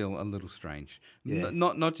Ron still a little strange. Yeah.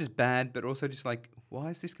 Not just bad, but also just like, why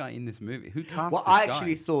is this guy in this movie? Who cast this guy? I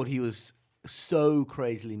actually thought he was so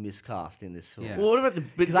crazily miscast in this film. Yeah. Well, what about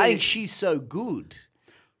because I think she's so good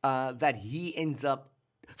that he ends up.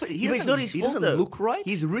 It's not his fault, though. Look right.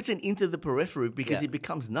 He's written into the periphery because he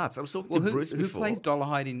becomes nuts. I was talking to Bruce before. Who plays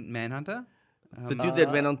Dolarhyde in Manhunter? The dude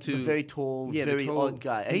that went on to... The very tall, very odd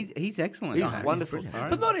guy. He's excellent. He's wonderful.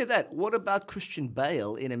 But not only that, what about Christian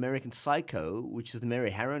Bale in American Psycho, which is the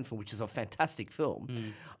Mary Harron film, which is a fantastic film.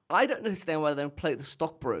 I don't understand why they don't play the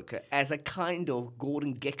stockbroker as a kind of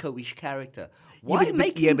Gordon Gekko-ish character. Why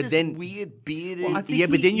make him this weird bearded... Well,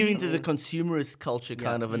 but then you're into the consumerist culture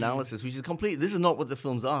kind of analysis, which is complete... This is not what the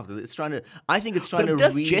film's after. It's trying to... I think it's trying to But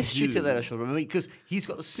it does gesture to that, I should remember, because he's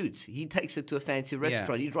got the suits. He takes it to a fancy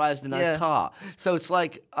restaurant. He drives the nice car. So it's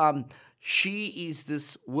like... she is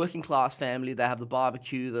this working class family. They have the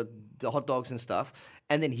barbecue, the hot dogs and stuff.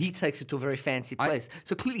 And then he takes it to a very fancy place.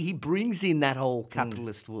 So clearly he brings in that whole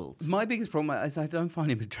capitalist world. My biggest problem is I don't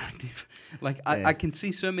find him attractive. Like, I can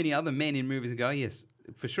see so many other men in movies and go, yes,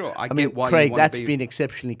 for sure. I get why Craig, you want that's to be... been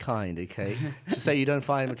exceptionally kind, okay? To say you don't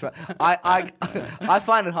find him attractive. I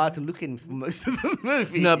find it hard to look at him for most of the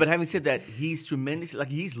movie. No, but having said that, he's tremendous.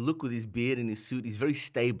 Like, his look with his beard and his suit, he's very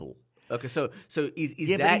stable. Okay, so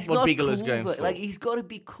is that what Bigelow's going for? Like, he's got to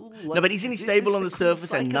be cool. Like, no, but isn't he stable on the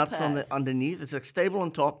surface and nuts on the underneath? It's like stable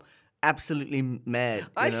on top, absolutely mad.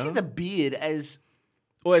 I see the beard as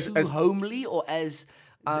too homely, or as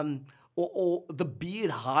or the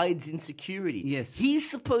beard hides insecurity. Yes,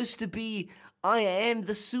 he's supposed to be. I am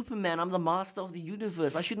the Superman. I'm the master of the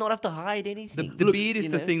universe. I should not have to hide anything. The beard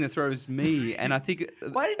is the thing that throws me, and I think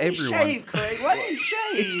why didn't everyone... he shave, Craig? Why didn't he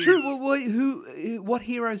shave? It's true. Well, what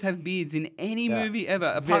heroes have beards in any movie ever,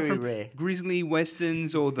 apart from rare. Grisly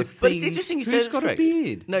westerns or The Thing? But it's interesting you say this, Who's got Craig? a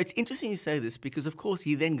beard? No, it's interesting you say this because, of course,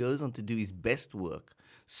 he then goes on to do his best work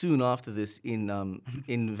soon after this in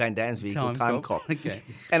Van Damme's vehicle, Time Cop. Okay.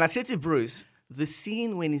 And I said to Bruce, the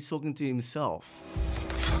scene when he's talking to himself. What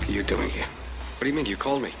the fuck are you doing here? What do you mean you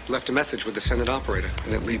called me? Left a message with the Senate operator. I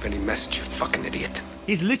didn't leave any message, you fucking idiot.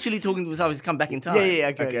 He's literally talking to himself. He's come back in time.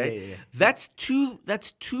 Okay. Yeah. That's two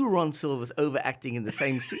Ron Silvers overacting in the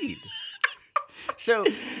same scene. So,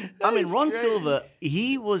 I mean, Ron Silver,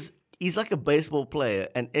 he's like a baseball player,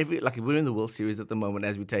 and we're in the World Series at the moment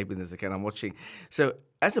as we're taping this. Okay, and I'm watching. So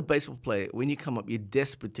as a baseball player, when you come up, you're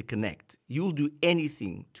desperate to connect. You'll do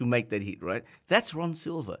anything to make that hit, right? That's Ron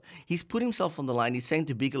Silver. He's put himself on the line. He's saying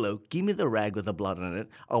to Bigelow, give me the rag with the blood on it.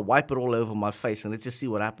 I'll wipe it all over my face and let's just see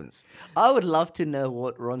what happens. I would love to know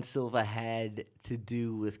what Ron Silver had to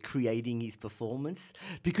do with creating his performance,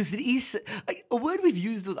 because it is a word we've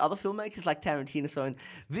used with other filmmakers like Tarantino. So on.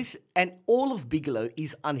 This and all of Bigelow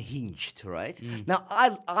is unhinged, right? Now,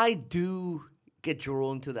 I do get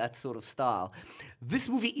drawn to that sort of style. This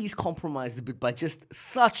movie is compromised a bit by just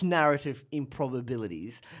such narrative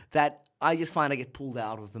improbabilities that I just find I get pulled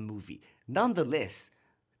out of the movie. Nonetheless,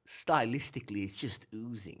 stylistically, it's just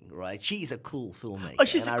oozing, right? She's a cool filmmaker. Oh,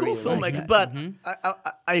 she's and a I cool really like filmmaker, that.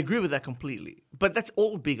 but I agree with that completely. But that's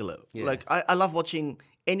all Bigelow. Yeah. Like, I love watching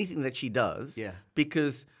anything that she does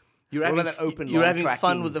because you're What having, about that open, you're long having fun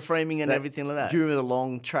tracking with the framing and everything like that. Do you remember the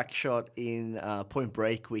long track shot in Point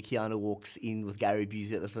Break where Keanu walks in with Gary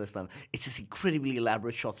Busey at the first time? It's this incredibly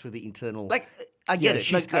elaborate shot through the internal... Like, I get it.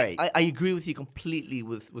 She's Like, great. I agree with you completely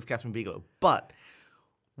with Kathryn Bigelow. But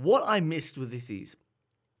what I missed with this is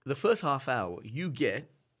the first half hour, you get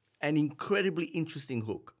an incredibly interesting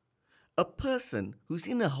hook. A person who's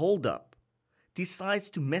in a holdup decides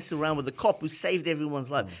to mess around with the cop who saved everyone's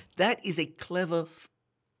life. That is a clever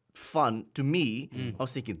fun to me. I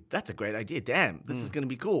was thinking, that's a great idea. Damn, this is going to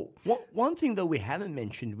be cool. One thing, though, we haven't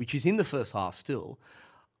mentioned, which is in the first half still,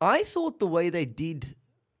 I thought the way they did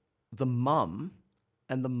the mum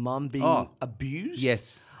and the mum being abused.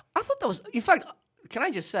 Yes. I thought that was... In fact, can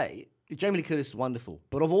I just say, Jamie Lee Curtis is wonderful.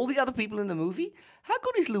 But of all the other people in the movie, how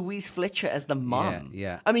good is Louise Fletcher as the mum?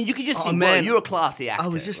 Yeah. I mean, you could just Oh, think, man. well, you're a classy actor. I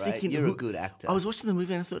was just right? thinking, You're a good actor. I was watching the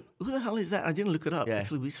movie and I thought, who the hell is that? I didn't look it up. Yeah.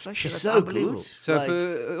 It's Louise Fletcher. She's That's so unbelievable. good. So Like-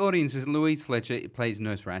 for audiences, Louise Fletcher plays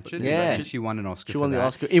Nurse Ratched. Yeah. She won an Oscar She for won the that.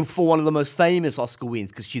 Oscar for one of the most famous Oscar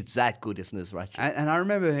wins because she's that good as Nurse Ratched. And I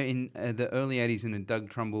remember her in the early 80s in a Doug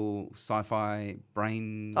Trumbull sci-fi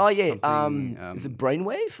brain... Oh, yeah. something, Is it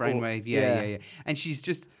Brainwave? Brainwave, yeah. And she's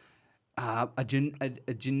just a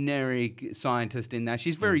generic scientist in that.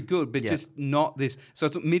 She's very good, but just not this... So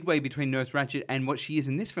it's midway between Nurse Ratched and what she is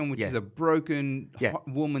in this film, which is a broken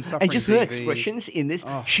woman suffering And just her TV. expressions in this,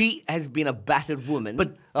 she has been a battered woman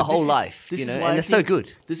But her whole life, This you know, is why and I they're so think-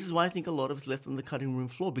 good. This is why I think a lot of it's left on the cutting room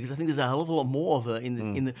floor, because I think there's a hell of a lot more of her in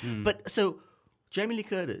the. But so Jamie Lee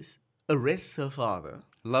Curtis arrests her father,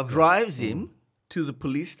 drives him to the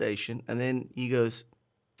police station, and then he goes,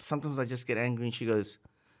 sometimes I just get angry, and she goes,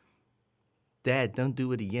 Dad, don't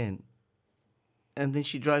do it again. And then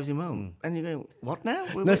she drives him home. And you're going, what now?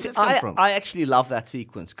 Where No, did see, this come from? I actually love that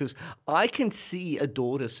sequence because I can see a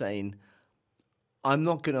daughter saying, I'm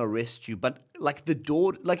not going to arrest you. But like the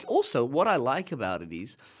daughter, like also what I like about it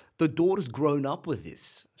is the daughter's grown up with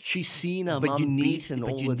this. She's seen her mum beaten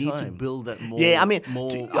all the time. But you need to build that more. Yeah, I mean,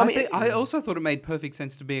 I also thought it made perfect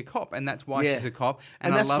sense to be a cop, and that's why she's a cop.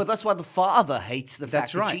 And that's why the father hates the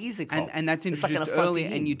fact that she's a cop. And that's It's like an introduced affront to early,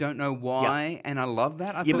 him. and you don't know why, and I love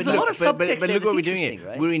that. I Yeah, thought There's a lot of subtext but there look what that's we're doing here. interesting,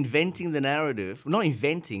 right? We're inventing the narrative. Not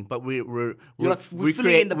inventing, but we're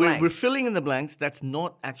filling in the we're blanks. filling in the blanks that's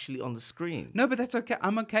not actually on the screen. No, but that's okay.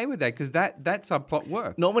 I'm okay with that because that subplot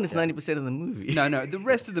works. Not when it's 90% of the movie. No. The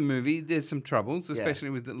rest of the movie, there's some troubles, especially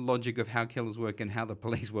with the logic of how killers work and how the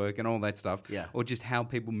police work and all that stuff. Yeah. Or just how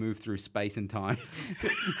people move through space and time.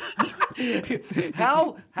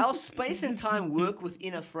 how space and time work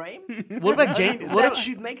within a frame? What about That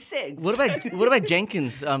should make sense. What about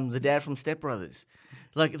Jenkins, the dad from Step Brothers?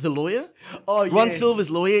 Like the lawyer? Oh, Ron yeah. Silver's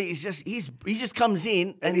lawyer, he just comes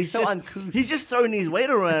in and he's so uncouth. He's just throwing his weight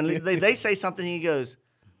around. they say something and he goes,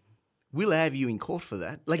 we'll have you in court for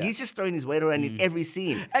that. Like he's just throwing his weight around in every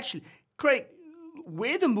scene. Actually, Craig,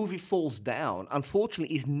 where the movie falls down,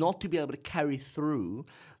 unfortunately, is not to be able to carry through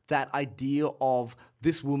that idea of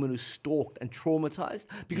this woman who's stalked and traumatized.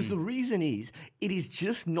 Because the reason is, it is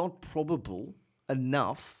just not probable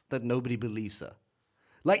enough that nobody believes her.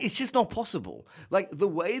 Like, it's just not possible. Like, the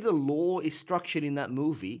way the law is structured in that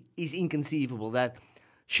movie is inconceivable. That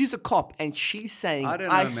she's a cop and she's saying, I don't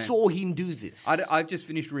know, I man. saw him do this. I've just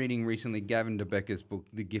finished reading recently Gavin de Becker's book,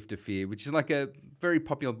 The Gift of Fear, which is like a very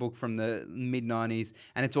popular book from the mid-90s,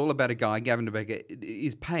 and it's all about a guy, Gavin de Becker,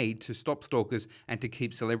 is paid to stop stalkers and to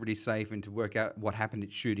keep celebrities safe and to work out what happened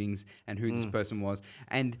at shootings and who this person was.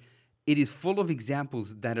 And it is full of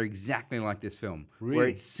examples that are exactly like this film, where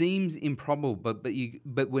it seems improbable,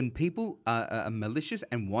 but when people are malicious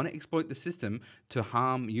and want to exploit the system to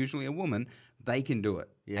harm usually a woman, they can do it.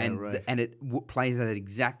 Yeah, right. And it plays out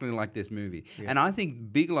exactly like this movie. Yeah. And I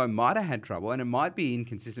think Bigelow might have had trouble, and it might be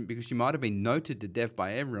inconsistent because she might have been noted to death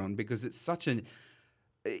by everyone because it's such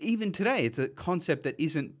even today, it's a concept that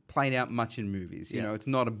isn't played out much in movies. You Yeah. know, it's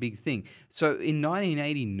not a big thing. So in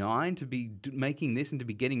 1989, to be making this and to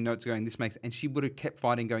be getting notes going, this makes, and she would have kept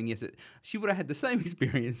fighting, going, yes, she would have had the same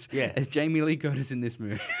experience as Jamie Lee Curtis in this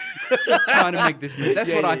movie, trying to make this movie.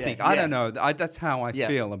 That's what I think. I don't know. That's how I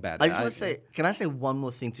feel about it. I just want to say, can I say one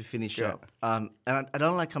more thing to finish up? And I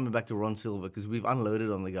don't like coming back to Ron Silver because we've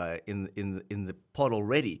unloaded on the guy in the pod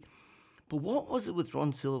already. But what was it with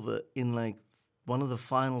Ron Silver in like one of the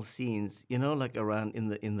final scenes? You know, like around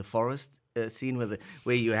in the forest scene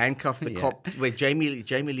where you handcuff the cop, where Jamie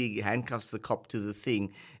Lee handcuffs the cop to the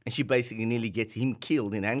thing, and she basically nearly gets him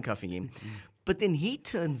killed in handcuffing him. But then he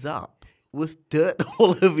turns up with dirt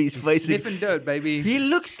all over his face. Sniffing dirt, baby. He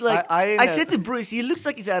looks like I said to Bruce, he looks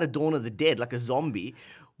like he's out of Dawn of the Dead, like a zombie.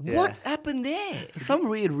 What happened there? For some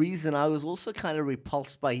weird reason, I was also kind of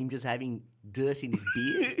repulsed by him just having dirt in his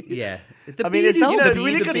beard. Yeah. I mean, it's not it the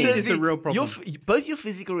really beard concerns is me. a real problem. Both your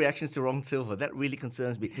physical reactions to Ron Silver, that really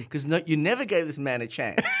concerns me. Because you never gave this man a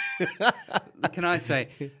chance. Can I say,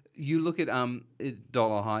 you look at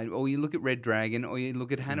Dolarhyde, or you look at Red Dragon, or you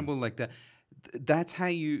look at Hannibal Lecter, that's how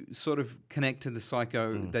you sort of connect to the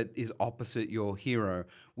psycho that is opposite your hero.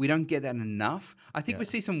 We don't get that enough. I think we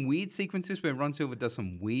see some weird sequences where Ron Silver does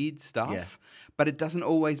some weird stuff, but it doesn't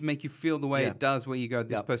always make you feel the way it does, where you go,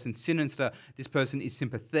 this person's sinister, this person is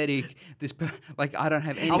sympathetic, like, I don't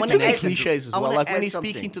have any... I want to to add add cliches as I well. wanna Like when add he's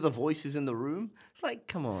something. speaking to the voices in the room, it's like,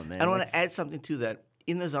 come on, man. I want to add something to that.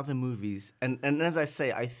 In those other movies, and as I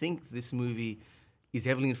say, I think this movie is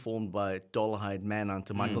heavily informed by Dolarhyde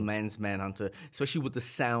Manhunter, Michael Mann's Manhunter, especially with the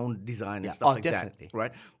sound design and stuff like definitely. that,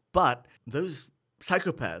 right? But those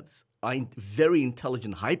psychopaths are very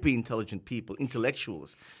intelligent, hyper-intelligent people,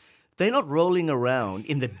 intellectuals. They're not rolling around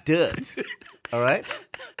in the dirt, all right?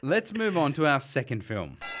 Let's move on to our second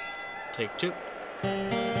film. Take two.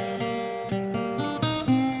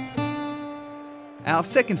 Our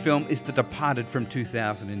second film is The Departed from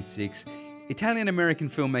 2006. Italian-American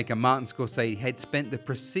filmmaker Martin Scorsese had spent the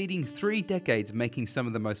preceding 3 decades making some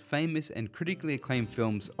of the most famous and critically acclaimed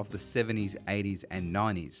films of the 70s, 80s and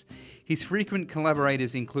 90s. His frequent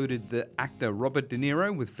collaborators included the actor Robert De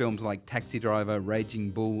Niro with films like Taxi Driver,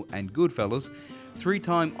 Raging Bull and Goodfellas,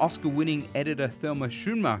 3-time Oscar-winning editor Thelma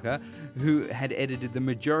Schoonmaker, who had edited the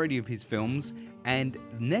majority of his films, and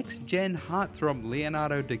next-gen heartthrob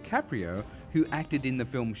Leonardo DiCaprio, who acted in the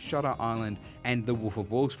film Shutter Island and The Wolf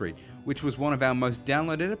of Wall Street, which was one of our most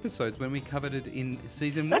downloaded episodes when we covered it in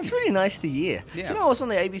season 1. That's really nice to hear. Yeah. You know, I was on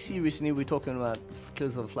the ABC recently, we were talking about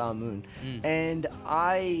Killers of the Flower Moon, and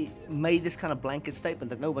I made this kind of blanket statement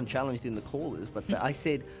that no one challenged in the callers, but I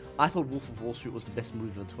said, I thought Wolf of Wall Street was the best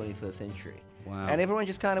movie of the 21st century. Wow. And everyone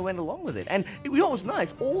just kind of went along with it. And you know what was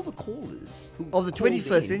nice? All the callers who Of the called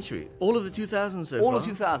 21st in, century, all of the 2000s so all far. of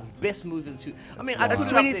 2000s, best movie of the two. I mean, That's, I'd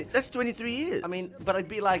put it up there. that's 23 years. I mean, but I'd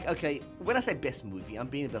be like, okay, when I say best movie, I'm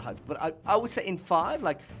being a bit hyped, but I would say in 5,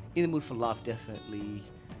 like, In the Mood for Love, definitely,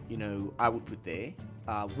 you know, I would put there.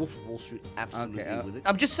 Wolf of Wall Street, absolutely Okay, with it.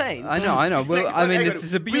 I'm just saying. I know. Well, I mean, this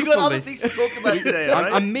is a beautiful We've got other list. things to talk about today, all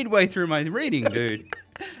right? I'm midway through my reading, dude.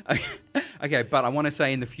 Okay, but I want to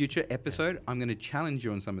say in the future episode, I'm going to challenge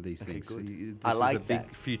you on some of these things. good. This I like is a big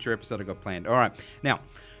that. future episode I got planned. All right. Now,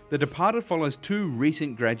 The Departed follows 2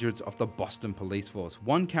 recent graduates of the Boston police force.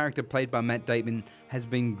 One character, played by Matt Damon, has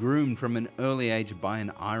been groomed from an early age by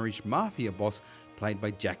an Irish mafia boss, played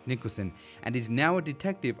by Jack Nicholson, and is now a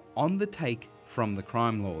detective on the take from the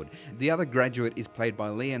crime lord. The other graduate is played by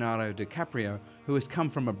Leonardo DiCaprio, who has come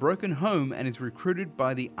from a broken home and is recruited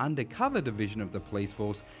by the undercover division of the police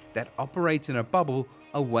force that operates in a bubble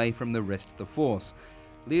away from the rest of the force.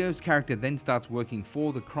 Leo's character then starts working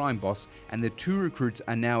for the crime boss, and the 2 recruits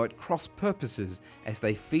are now at cross purposes as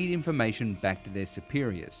they feed information back to their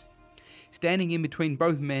superiors. Standing in between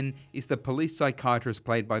both men is the police psychiatrist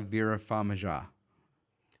played by Vera Farmiga.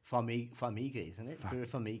 Farmiga, isn't it? Vera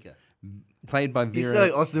Farmiga. Played by He's Vera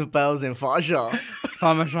like Austin Powers and Faja.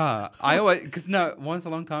 Farmiga. I always, once a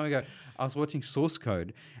long time ago, I was watching Source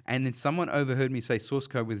Code, and then someone overheard me say Source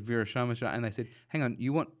Code with Vera Farmiga, and they said, hang on,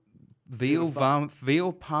 you want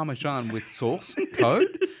veal parmesan with sauce code?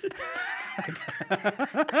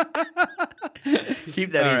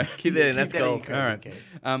 Keep that in. right. Keep that in. That's gold. All right.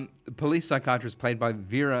 The police psychiatrist played by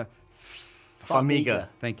Vera Farmiga.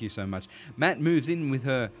 Thank you so much. Matt moves in with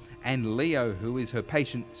her, and Leo, who is her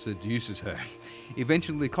patient, seduces her.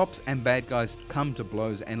 Eventually, cops and bad guys come to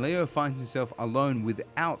blows, and Leo finds himself alone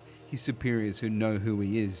without his superiors who know who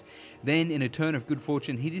he is. Then, in a turn of good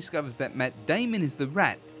fortune, he discovers that Matt Damon is the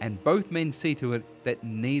rat, and both men see to it that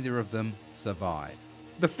neither of them survive.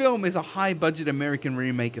 The film is a high-budget American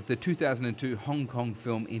remake of the 2002 Hong Kong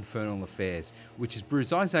film Infernal Affairs, which, as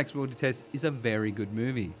Bruce Isaacs will attest, is a very good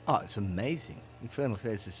movie. Oh, it's amazing. Infernal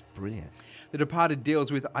Affairs is brilliant. The Departed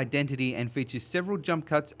deals with identity and features several jump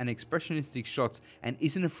cuts and expressionistic shots and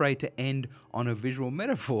isn't afraid to end on a visual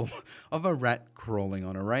metaphor of a rat crawling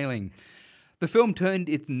on a railing. The film turned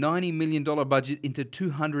its $90 million budget into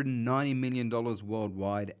 $290 million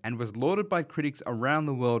worldwide and was lauded by critics around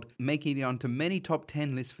the world, making it onto many top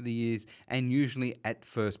 10 lists for the years and usually at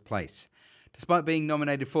first place. Despite being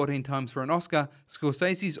nominated 14 times for an Oscar,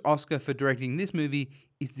 Scorsese's Oscar for directing this movie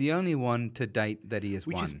is the only one to date that he has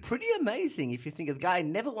won. Which is pretty amazing if you think of the guy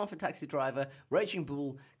never won for Taxi Driver, Raging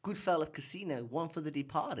Bull, Goodfellas, Casino, won for The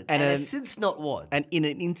Departed, and has since not won. And in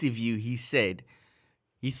an interview, he said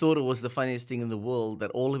he thought it was the funniest thing in the world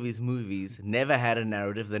that all of his movies never had a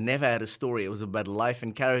narrative, they never had a story. It was about life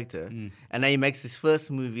and character. And now he makes his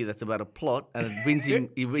first movie that's about a plot, and it wins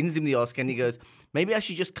him. He wins him the Oscar, and he goes, maybe I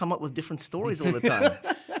should just come up with different stories all the time.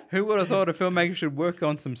 Who would have thought a filmmaker should work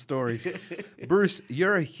on some stories? Bruce,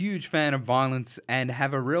 you're a huge fan of violence and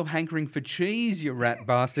have a real hankering for cheese, you rat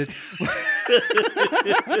bastard.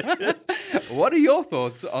 What are your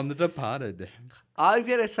thoughts on The Departed? I'm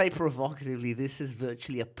going to say provocatively, this is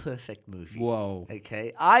virtually a perfect movie. Whoa.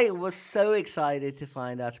 Okay. I was so excited to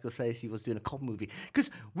find out Scorsese was doing a cop movie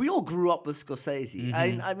because we all grew up with Scorsese.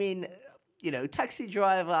 I mean, you know, Taxi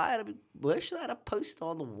Driver, I had a poster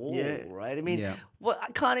on the wall, right? I mean, well,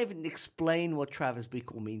 I can't even explain what Travis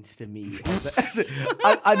Bickle means to me.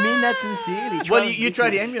 I mean that sincerely. Well, you try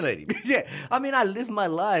to emulate him. Yeah, I mean, I live my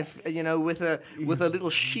life, you know, with a little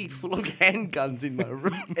sheet full of handguns in my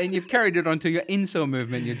room. And you've carried it onto your incel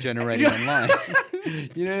movement you're generating online.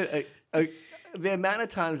 You know, the amount of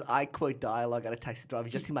times I quote dialogue out of Taxi Driver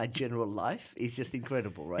just in my general life is just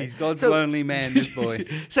incredible, right? He's God's lonely man, this boy.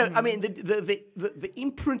 So, I mean, the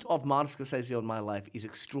imprint of Martin Scorsese on my life is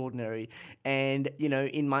extraordinary. And, you know,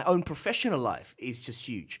 in my own professional life, it's just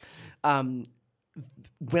huge. When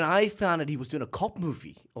I found out he was doing a cop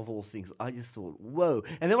movie, of all things, I just thought, whoa.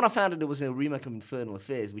 And then when I found out it was a remake of Infernal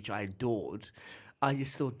Affairs, which I adored, I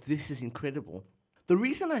just thought, this is incredible. The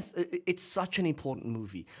reason it's such an important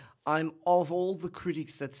movie, I'm of all the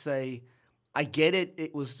critics that say, I get it,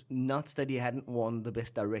 it was nuts that he hadn't won the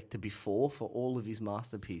Best Director before for all of his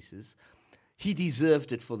masterpieces. He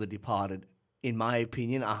deserved it for The Departed, in my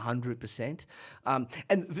opinion, 100%.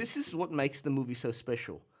 And this is what makes the movie so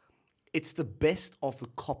special. It's the best of the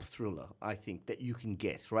cop thriller, I think, that you can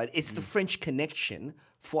get, right? It's the French Connection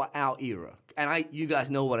for our era. And you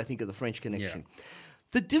guys know what I think of the French Connection. Yeah.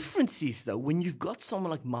 The difference is, though, when you've got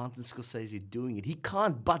someone like Martin Scorsese doing it, he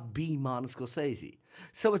can't but be Martin Scorsese.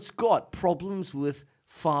 So it's got problems with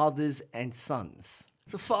fathers and sons.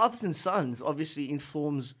 So fathers and sons obviously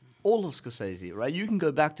informs all of Scorsese, right? You can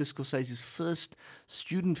go back to Scorsese's first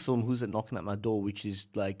student film, Who's That Knocking at My Door, which is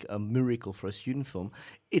like a miracle for a student film.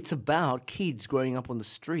 It's about kids growing up on the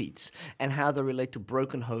streets and how they relate to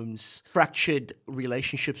broken homes, fractured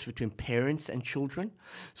relationships between parents and children.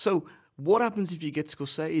 So what happens if you get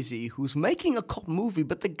Scorsese, who's making a cop movie,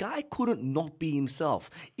 but the guy couldn't not be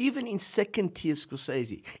himself? Even in second-tier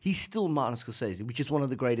Scorsese, he's still Martin Scorsese, which is one of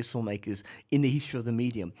the greatest filmmakers in the history of the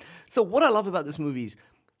medium. So what I love about this movie is,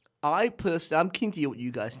 I'm keen to hear what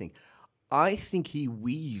you guys think. I think he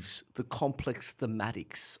weaves the complex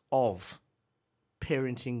thematics of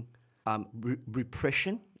parenting,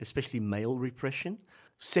 repression, especially male repression,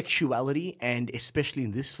 sexuality, and especially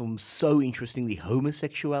in this film, so interestingly,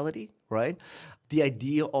 homosexuality, right? The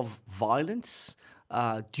idea of violence,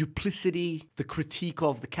 duplicity, the critique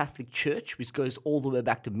of the Catholic Church, which goes all the way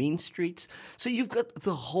back to Mean Streets. So you've got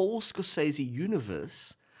the whole Scorsese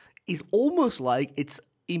universe is almost like it's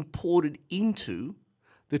imported into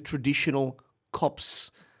the traditional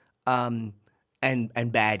cops and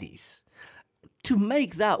baddies. To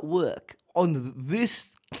make that work on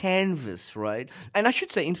this canvas, right? And I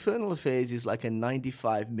should say Infernal Affairs is like a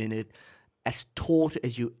 95-minute, as taut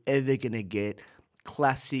as you're ever going to get,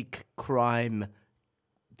 classic crime,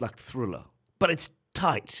 like thriller. But it's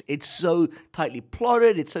tight. It's so tightly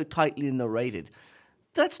plotted. It's so tightly narrated.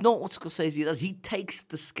 That's not what Scorsese does. He takes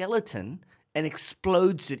the skeleton and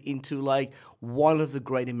explodes it into like one of the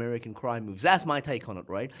great American crime movies. That's my take on it,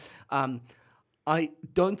 right? I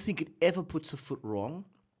don't think it ever puts a foot wrong.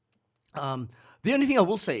 The only thing I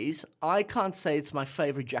will say is I can't say it's my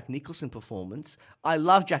favorite Jack Nicholson performance. I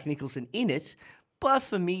love Jack Nicholson in it, but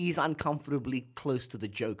for me, he's uncomfortably close to the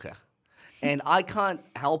Joker. And I can't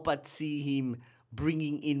help but see him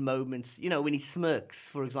bringing in moments, when he smirks,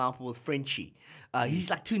 for example, with Frenchie. He's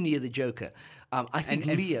like too near the Joker. I think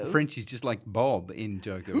Leo... Frenchie's just like Bob in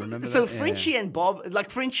Joker, remember So that? Frenchie and Bob, like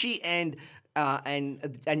Frenchie and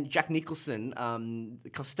Jack Nicholson,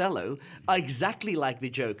 Costello, are exactly like the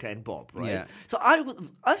Joker and Bob, right? Yeah. So I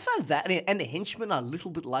found that, and the henchmen are a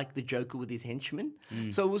little bit like the Joker with his henchmen.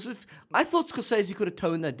 So it was I thought Scorsese could have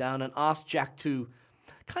toned that down and asked Jack to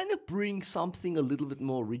kind of bring something a little bit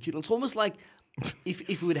more original. It's almost like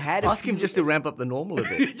if we'd had Ask him just to ramp up the normal a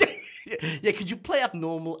bit. Yeah, could you play up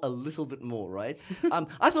normal a little bit more, right?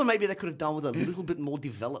 I thought maybe they could have done with a little bit more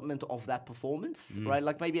development of that performance, right?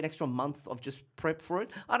 Like maybe an extra month of just prep for it.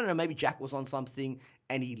 I don't know, maybe Jack was on something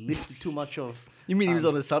and he lifted too much of... You mean he was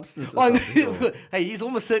on a substance or something? Hey, he's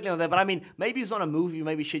almost certainly on that, but I mean, maybe he was on a movie,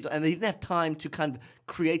 maybe schedule, and they didn't have time to kind of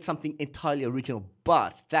create something entirely original.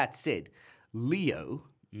 But that said, Leo,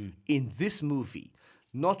 in this movie,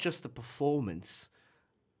 not just the performance...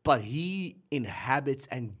 but he inhabits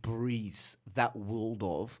and breathes that world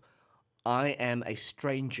of, I am a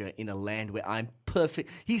stranger in a land where I'm perfect.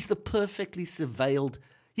 He's the perfectly surveilled.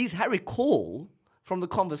 He's Harry Cole from The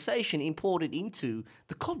Conversation imported into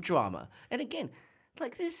the cop drama. And again,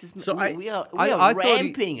 like this is we are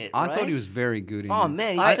ramping it. I right? thought he was very good in Oh it.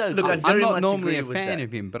 man, he's so good. I'm not normally a fan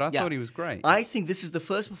of him, but I thought he was great. I think this is the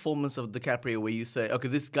first performance of DiCaprio where you say, okay,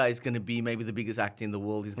 this guy is going to be maybe the biggest actor in the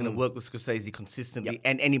world. He's going to work with Scorsese consistently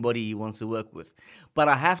and anybody he wants to work with. But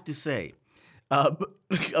I have to say, I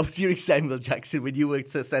was hearing Samuel Jackson when you were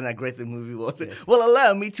saying how great the movie was. Yeah. Well,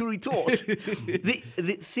 allow me to retort.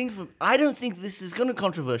 the thing I don't think this is going to be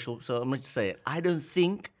controversial, so I'm going to say it. I don't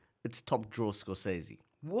think it's top drawer Scorsese.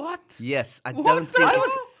 What? Yes, I don't think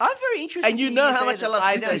I'm very interested. And you know how much I love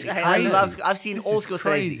Scorsese. I've seen all Scorsese.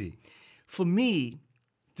 Crazy. For me,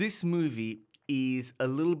 this movie is a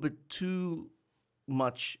little bit too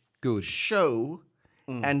much good show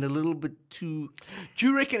and a little bit too... Do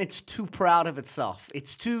you reckon it's too proud of itself?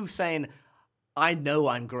 It's too saying, I know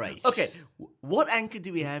I'm great. Okay, what anchor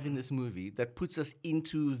do we have in this movie that puts us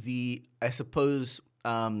into the, I suppose...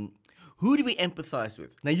 who do we empathize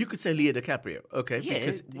with? Now, you could say Leo DiCaprio, okay? Yeah,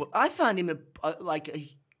 because I found him like a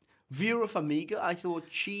Vera Farmiga. I thought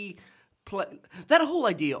she played... That whole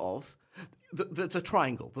idea of... It's a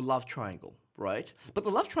triangle, the love triangle, right? But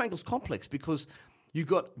the love triangle's complex because you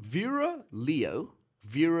got Vera, Leo,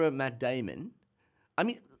 Vera, Matt Damon. I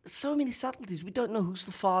mean, so many subtleties. We don't know who's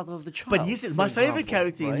the father of the child. But here's my favorite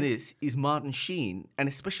character in this is Martin Sheen, and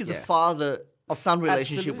especially the father... son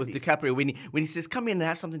relationship with DiCaprio when he says, come in and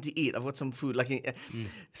have something to eat. I've got some food.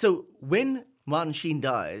 So when Martin Sheen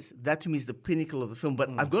dies, that to me is the pinnacle of the film. But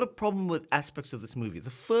I've got a problem with aspects of this movie.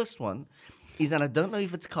 The first one is that I don't know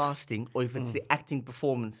if it's casting or if it's the acting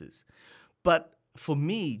performances. But for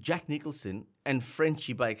me, Jack Nicholson and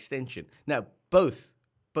Frenchie by extension, now both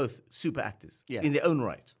super actors in their own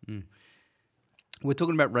right. We're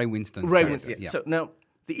talking about Ray Winston. Ray Winston. Yeah. So now...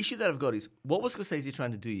 the issue that I've got is, what was Scorsese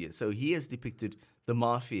trying to do here? So he has depicted the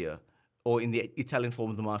mafia, or in the Italian form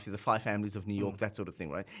of the mafia, the five families of New York, that sort of thing,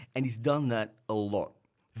 right? And he's done that a lot,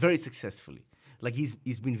 very successfully. Like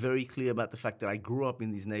he's been very clear about the fact that I grew up in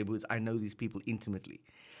these neighborhoods, I know these people intimately.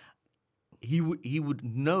 He would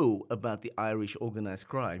know about the Irish organized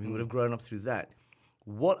crime. He would have grown up through that.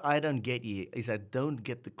 What I don't get here is I don't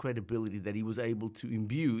get the credibility that he was able to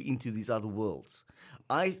imbue into these other worlds.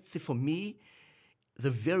 For me...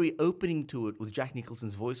 the very opening to it with Jack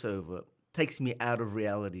Nicholson's voiceover takes me out of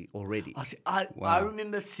reality already. I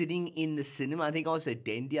remember sitting in the cinema. I think I was at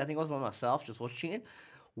Dendy. I think I was by myself just watching it.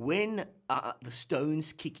 When the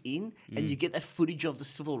Stones kick in and you get that footage of the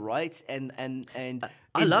civil rights and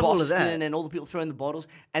I love Boston all of that. and all the people throwing the bottles,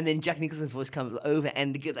 and then Jack Nicholson's voice comes over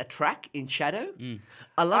and to get that track in shadow.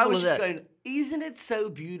 I love all of that. Going, isn't it so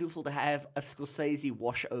beautiful to have a Scorsese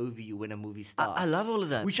wash over you when a movie starts? I love all of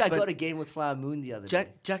that. Which I got again with Flower Moon the other day.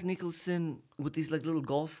 Jack Nicholson with his like little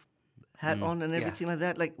golf hat on and everything like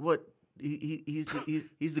that. Like what?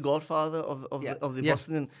 He's the godfather of the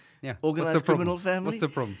Boston organized criminal family. What's the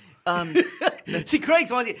problem? See,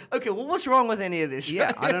 Craig's one. Okay, well, what's wrong with any of this?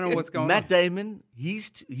 Yeah, I don't know what's going on. Matt Damon,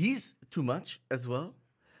 he's too much as well.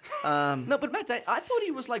 No, but Matt Damon, I thought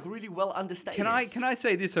he was like really well understated. Can I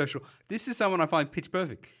say this, Herschel? This is someone I find pitch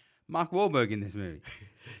perfect. Mark Wahlberg in this movie.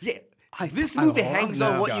 Yeah. This movie hangs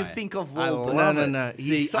on what you think of Wahlberg. No.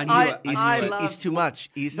 He's too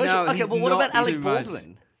much. Okay, but what about Alec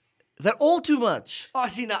Baldwin? They're all too much. Oh,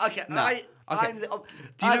 see, no, okay. No.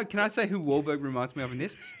 Do you know? Can I say who Wahlberg reminds me of in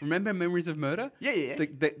this? Remember Memories of Murder? Yeah.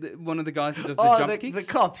 One of the guys who does the jump kicks.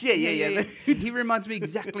 The cops. Yeah. He reminds me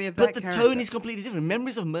exactly of that. But the tone is completely different.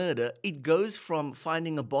 Memories of Murder. It goes from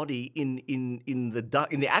finding a body in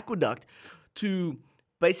the aqueduct to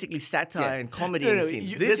basically satire and comedy in scene.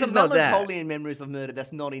 This there's is a not that. melancholy in Memories of Murder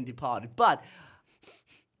that's not in Departed. But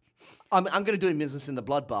I'm going to do a business in the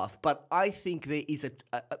bloodbath. But I think there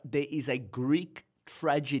is a Greek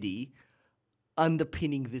tragedy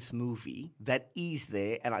underpinning this movie that is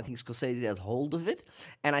there, and I think Scorsese has hold of it,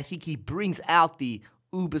 and I think he brings out the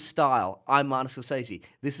Uber style. I'm Martin Scorsese.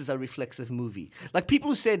 This is a reflexive movie. Like people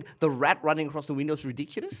who said the rat running across the window is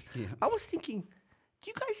ridiculous. I was thinking, do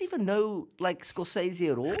you guys even know like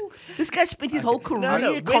Scorsese at all? This guy spent his whole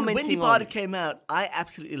career commenting when Departed came out, I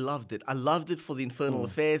absolutely loved it. I loved it for the infernal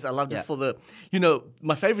affairs. I loved it for the,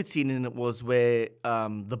 my favorite scene in it was where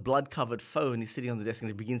the blood-covered phone is sitting on the desk and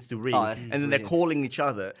it begins to ring, and then they're calling each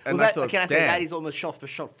other. And I thought, can I say that is almost shot for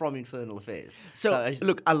shot from Infernal Affairs? So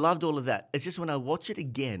look, I loved all of that. It's just when I watch it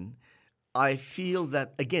again, I feel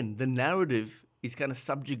that again the narrative is kind of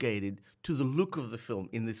subjugated to the look of the film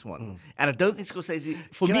in this one. And I don't think Scorsese,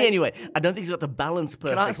 anyway, I don't think he's got the balance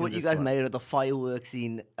perfect. Can I ask what you guys made of the fireworks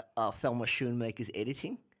in Thelma Schoonmaker's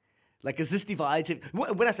editing? Like, is this divided?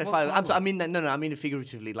 When I say fireworks, I mean it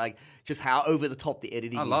figuratively. Like, just how over the top the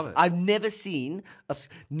editing is. I love it. I've never seen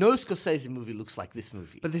no Scorsese movie looks like this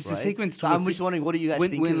movie. But there's right? a sequence. So I'm just wondering, what do you guys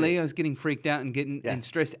think? When of Leo's getting freaked out and getting and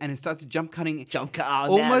stressed, and it starts jump cutting,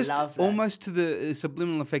 almost almost to the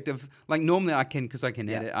subliminal effect of like normally I can because I can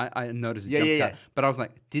edit. I notice a jump cut, but I was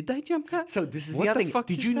like, did they jump cut? So this is what the other thing. fuck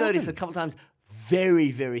Did just you notice happened? a couple times?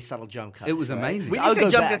 Very, very subtle jump cuts. It was amazing. When you say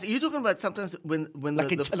jump cuts, you're talking about sometimes when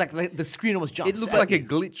the screen almost jumps. It looked like a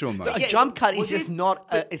glitch almost. So a jump cut is just not.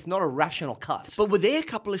 It's not a rational cut. But were there a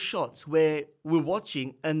couple of shots where we're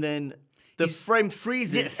watching and then the frame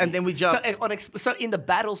freezes and then we jump? So in the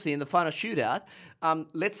battle scene, the final shootout,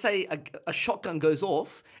 let's say a shotgun goes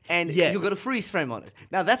off and you've got a freeze frame on it.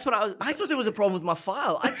 Now that's what I thought there was a problem with my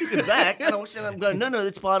file. I took it back and I watched it and I'm going, no,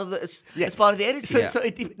 it's part of the it's part of the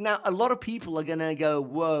editing. Now a lot of people are gonna go,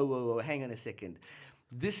 whoa, hang on a second,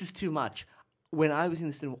 this is too much. When I was in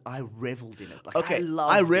the cinema, I reveled in it. Like,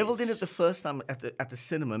 I reveled in it the first time at the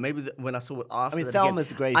cinema. Maybe when I saw it after. I mean, Thelma's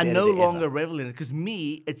the greatest. I no longer revel in it because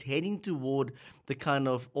it's heading toward the kind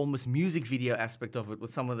of almost music video aspect of it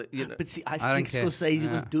with some of the. But see, I think Scorsese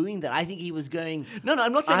was doing that. I think he was going. No,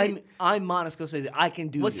 I'm not saying I'm Martin Scorsese. I can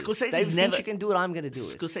do this. David Fincher can do it. I'm going to do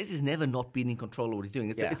it. Scorsese's never not been in control of what he's doing.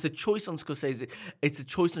 It's a choice on Scorsese. It's a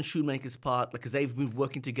choice on Shoemaker's part because they've been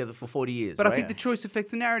working together for 40 years. But I think the choice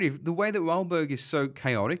affects the narrative. The way that Wahlberg is so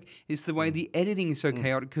chaotic is the way the editing is so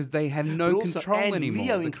chaotic because they have no control anymore.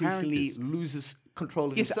 Leo increasingly loses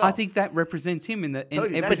control of himself. I think that represents him in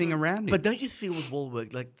everything around him. But don't you feel with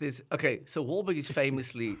Wahlberg like there's so Wahlberg is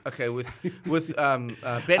famously with Ben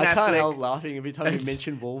Affleck. I can't help laughing every time you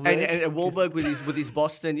mention Wahlberg. And Wahlberg with his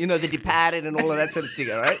Boston, the Departed and all of that sort of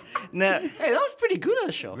thing. All right. Now, hey, that was pretty good,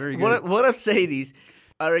 Ashok. Very good. What I'm saying is,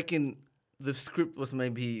 I reckon the script was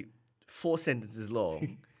maybe 4 sentences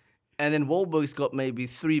long. And then Wahlberg's got maybe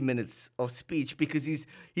 3 minutes of speech because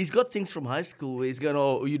he's got things from high school where he's going,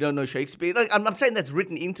 oh, you don't know Shakespeare. Like, I'm saying that's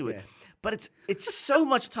written into it, but it's so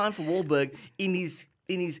much time for Wahlberg in his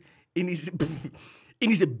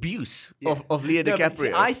abuse of Leo DiCaprio.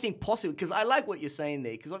 See, I think possibly because I like what you're saying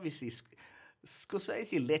there because obviously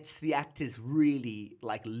Scorsese lets the actors really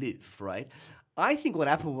like live, right? I think what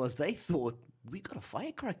happened was they thought, we got a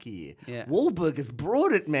firecracker here. Yeah. Wahlberg has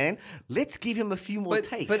brought it, man. Let's give him a few more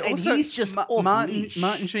takes. But and also, he's just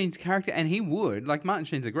Martin Sheen's character, and he would, like Martin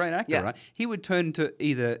Sheen's a great actor, right? He would turn to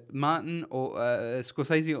either Martin or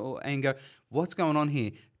Scorsese and go, what's going on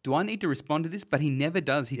here? Do I need to respond to this? But he never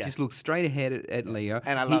does. He just looks straight ahead at Leo.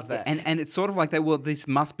 And I love that. And it's sort of like that, well, this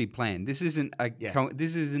must be planned. This isn't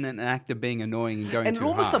this isn't an actor being annoying and going too hard. And it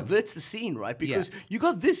almost subverts the scene, right? Because you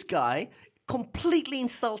got this guy completely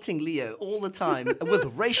insulting Leo all the time with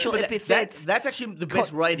racial epithets. That's actually the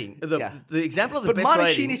best writing. The example of the best Martin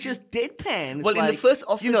writing. Sheen is just deadpan. Well, in the first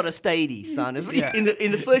office, you're not a statey, son.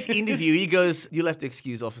 In the first interview, he goes, "You'll have to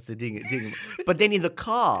excuse Officer Dingham." But then in the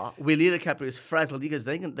car, where Leo DiCaprio is frazzled, he goes,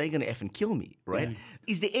 "They're going to effing kill me, right?" Yeah.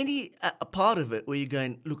 Is there any a part of it where you're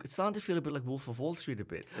going, "Look, it's starting to feel a bit like Wolf of Wall Street a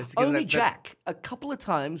bit"? Only Jack. A couple of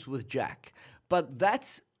times with Jack, but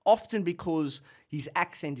that's often because his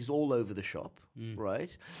accent is all over the shop,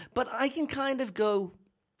 right? But I can kind of go,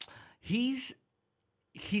 his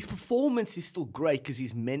performance is still great because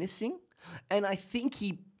he's menacing, and I think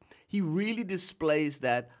he really displays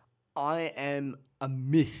that I am a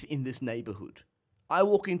myth in this neighborhood. I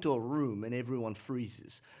walk into a room and everyone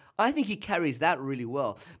freezes. I think he carries that really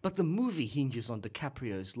well, but the movie hinges on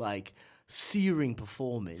DiCaprio's like searing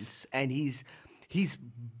performance, and he's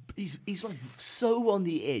he's like so on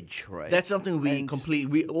the edge, right? That's something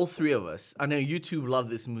we all three of us. I know you two love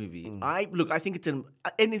this movie. I think it's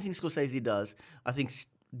anything Scorsese does, I think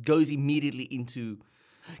goes immediately into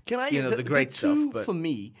the great stuff. But for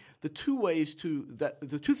me, the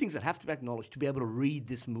two things that have to be acknowledged to be able to read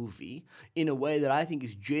this movie in a way that I think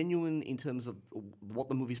is genuine in terms of what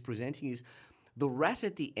the movie is presenting is the rat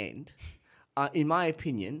at the end. In my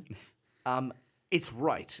opinion, it's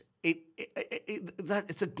right.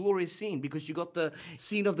 It's a glorious scene because you got the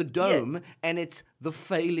scene of the dome and it's the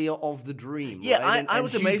failure of the dream. Yeah, right? I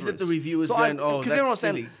was amazed that the reviewers going, "Oh, that's everyone's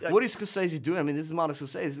silly." saying, "What is Scorsese doing?" I mean, this is Martin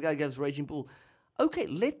Scorsese. This guy gives Raging Bull. Okay,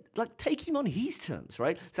 take him on his terms,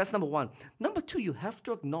 right? So that's number one. Number two, you have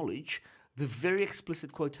to acknowledge the very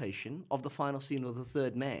explicit quotation of the final scene of The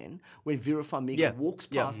Third Man when Vera Farmiga walks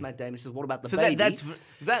past Matt Damon and says, "What about the baby?"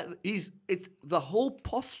 It's the whole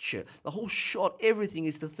posture, the whole shot, everything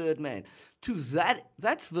is The Third Man. To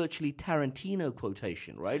that's virtually Tarantino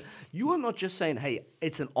quotation, right? You are not just saying, "Hey,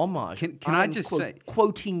 it's an homage." Can I just say,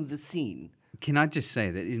 quoting the scene? Can I just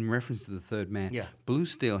say that in reference to The Third Man, Blue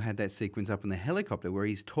Steel had that sequence up in the helicopter where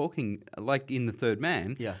he's talking, like in The Third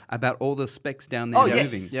Man, about all the specks down there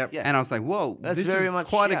moving. Yep. And I was like, whoa, That's this very is much,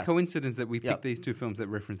 quite a coincidence that we picked these two films that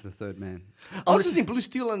reference The Third Man. I also think Blue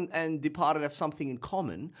Steel and Departed have something in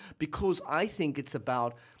common because I think it's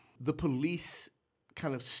about the police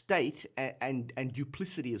kind of state and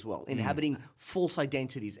duplicity as well, inhabiting false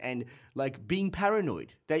identities and like being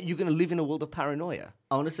paranoid, that you're going to live in a world of paranoia.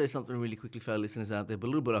 I want to say something really quickly for our listeners out there, but a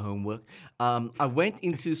little bit of homework. I went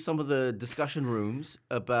into some of the discussion rooms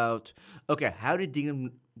about, how did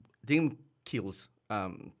Dignam kills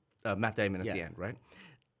Matt Damon at the end, right?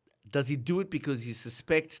 Does he do it because he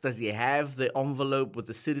suspects? Does he have the envelope with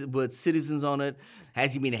the word citizens on it?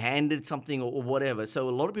 Has he been handed something or whatever? So a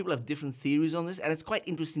lot of people have different theories on this, and it's quite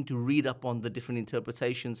interesting to read up on the different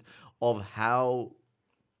interpretations of how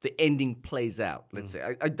the ending plays out. Let's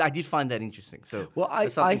say I did find that interesting. So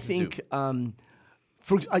I think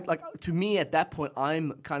to me at that point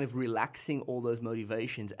I'm kind of relaxing all those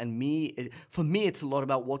motivations, and for me it's a lot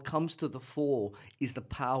about what comes to the fore is the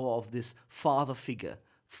power of this father figure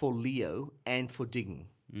for Leo and for Dignam.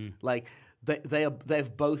 Like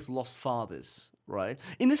they've both lost fathers, right?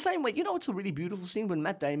 In the same way, it's a really beautiful scene when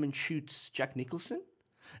Matt Damon shoots Jack Nicholson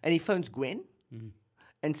and he phones Gwen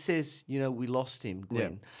and says, we lost him,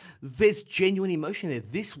 Gwen. There's genuine emotion there.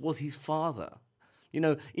 This was his father.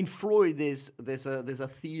 In Freud there's a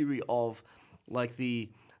theory of like the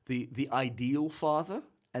ideal father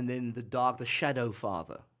and then the shadow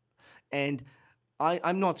father. And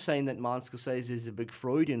I'm not saying that Martin Scorsese is a big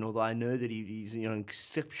Freudian, although I know that he's an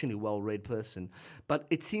exceptionally well-read person. But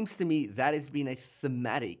it seems to me that has been a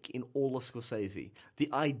thematic in all of Scorsese. The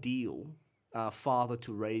ideal father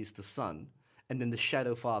to raise the son, and then the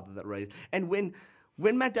shadow father that raised. And when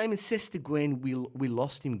Matt Damon says to Gwen, we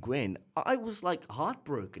lost him, Gwen, I was like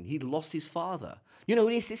heartbroken. He'd lost his father.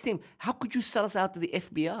 When he says to him, how could you sell us out to the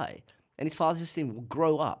FBI? And his father says to him, well,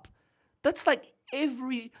 grow up. That's like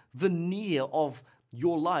every veneer of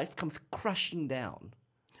your life comes crashing down.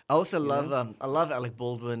 I also love Alec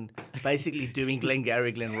Baldwin basically doing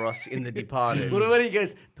Glengarry Glen Ross in The Departed. What about he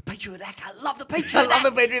goes, the Patriot Act, I love the Patriot I Act. love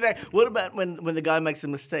the Patriot Act. What about when the guy makes a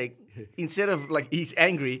mistake? Instead of he's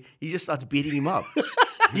angry, he just starts beating him up.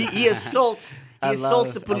 he assaults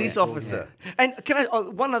the police officer. Yeah. And can I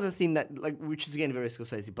one other thing that which is again very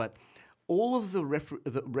Scorsese, but all of the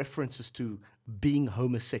references to being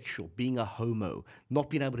homosexual, being a homo, not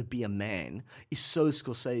being able to be a man is so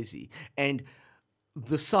Scorsese. And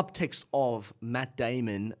the subtext of Matt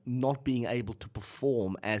Damon not being able to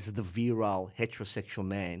perform as the virile heterosexual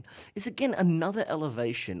man is again another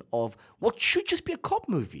elevation of what should just be a cop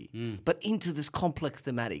movie, but into this complex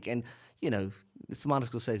thematic. And, it's a Martin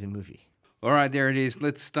Scorsese movie. All right, there it is.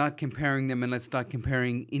 Let's start comparing them and let's start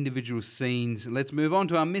comparing individual scenes. Let's move on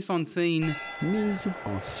to our mise en scene. Mise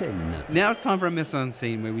en scène. Now it's time for a mise en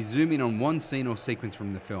scene where we zoom in on one scene or sequence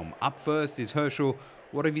from the film. Up first is Herschel.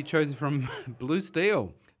 What have you chosen from Blue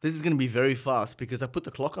Steel? This is going to be very fast because I put the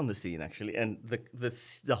clock on the scene actually, and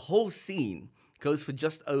the whole scene goes for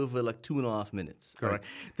just over 2.5 minutes. Correct. All right.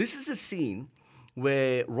 This is a scene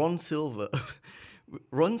where Ron Silver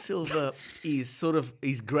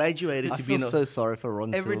is graduated to be. I feel so sorry for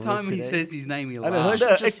Ron Every Silver time today. he says his name, he I know, laughs.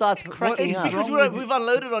 Herschel just starts cracking It's up. because we've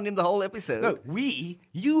unloaded on him the whole episode. No,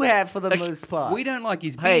 you have for the most part. We don't like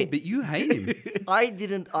his beard, Hey. but you hate him. I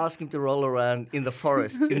didn't ask him to roll around in the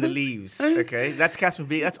forest in the leaves. Okay, that's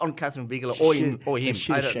on Kathryn Bigelow or him. They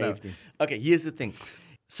should I have don't know. shaved him. Okay, here's the thing.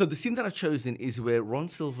 So the scene that I've chosen is where Ron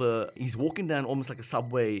Silver, he's walking down almost like a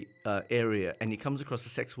subway area, and he comes across a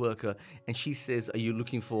sex worker, and she says, "Are you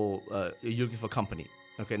looking for company?"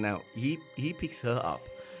 Okay, now he picks her up,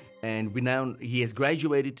 and he has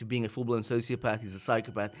graduated to being a full-blown sociopath. He's a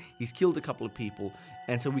psychopath. He's killed a couple of people,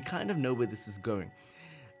 and so we kind of know where this is going.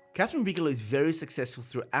 Kathryn Bigelow is very successful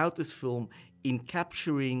throughout this film in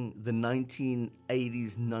capturing the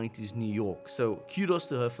 1980s, 90s New York. So kudos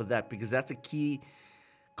to her for that, because that's a key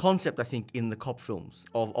concept, I think, in the cop films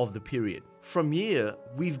of the period. From here,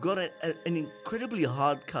 we've got an incredibly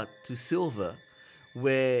hard cut to Silver,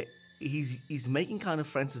 where he's making kind of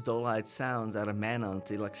Francis Dolite sounds out of Manhunt,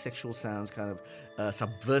 like sexual sounds, kind of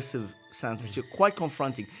subversive sounds, which are quite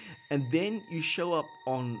confronting. And then you show up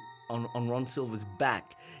on Ron Silver's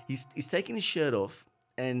back. He's taking his shirt off,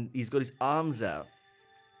 and he's got his arms out.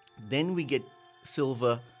 Then we get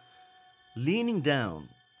Silver leaning down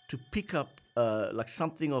to pick up like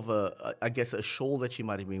something of I guess a shawl that she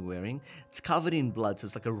might have been wearing. It's covered in blood, so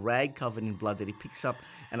it's like a rag covered in blood that he picks up.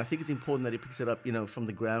 And I think it's important that he picks it up, from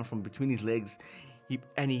the ground, from between his legs. He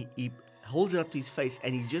holds it up to his face,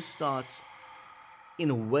 and he just starts,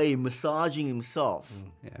 in a way, massaging himself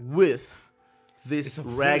with this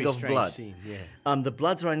rag of blood. Scene, yeah. The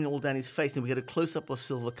blood's running all down his face, and we get a close-up of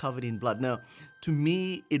Silver covered in blood. Now, to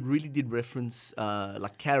me, it really did reference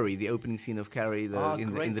like Carrie, the opening scene of Carrie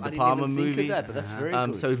in the De Palma movie. That, but that's very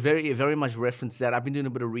good. So it very much referenced that. I've been doing a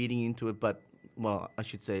bit of reading into it, but I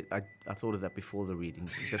should say I thought of that before the reading.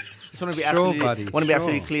 Just want to be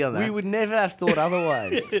absolutely clear on that. We would never have thought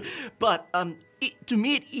otherwise. But to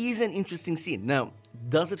me, it is an interesting scene. Now,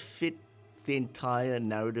 does it fit the entire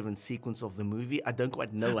narrative and sequence of the movie? I don't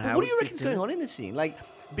quite know how. What do you reckon's going on in the scene? Like,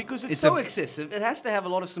 because it's so excessive, it has to have a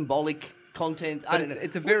lot of symbolic content. I don't know.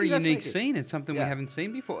 It's a very unique scene. It's something we haven't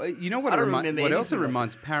seen before. You know what? What else it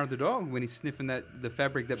reminds? Power of the Dog, when he's sniffing the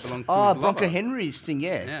fabric that belongs to his lover. Bronco Henry's thing.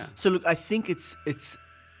 Yeah. So look, I think it's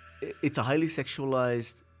a highly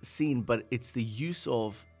sexualized scene, but it's the use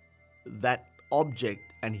of that object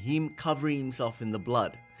and him covering himself in the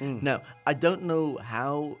blood. Now, I don't know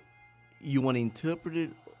how you want to interpret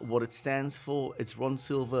it, what it stands for. It's Ron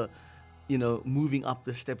Silver, moving up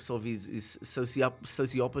the steps of his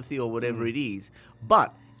sociopathy or whatever it is.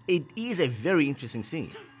 But it is a very interesting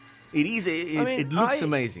scene. It is. It looks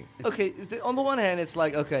amazing. Okay, on the one hand, it's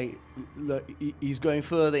like, okay, look, he's going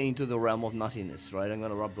further into the realm of nuttiness, right? I'm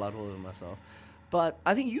going to rub blood all over myself. But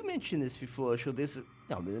I think you mentioned this before. So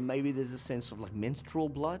maybe there's a sense of like menstrual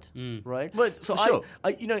blood, right? But so sure.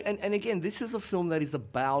 And again, this is a film that is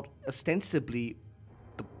about ostensibly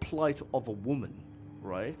the plight of a woman,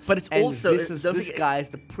 right? But it's also this guy is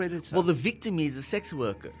the predator. Well, the victim is a sex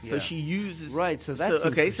worker, so she uses So that's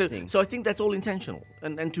interesting. So I think that's all intentional,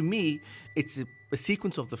 and to me, it's a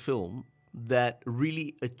sequence of the film that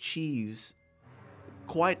really achieves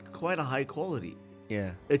quite a high quality.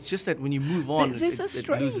 Yeah, it's just that when you move on, there's a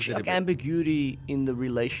strange loses it ambiguity in the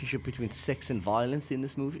relationship between sex and violence in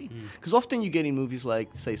this movie. Because often you get in movies like,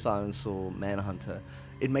 say, Silence or Manhunter,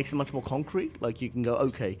 it makes it much more concrete. Like you can go,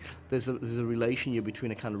 okay, there's a relation here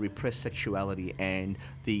between a kind of repressed sexuality and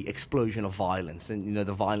the explosion of violence, and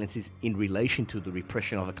the violence is in relation to the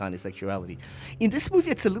repression of a kind of sexuality. In this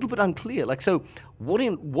movie, it's a little bit unclear. Like, so what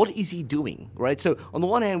is he doing, right? So on the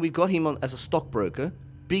one hand, we've got him as a stockbroker.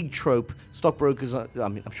 Big trope, stockbrokers,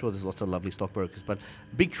 I'm sure there's lots of lovely stockbrokers, but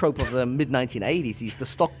big trope of the mid-1980s, he's the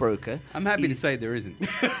stockbroker. I'm happy to say there isn't.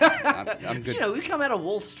 I'm good. We come out of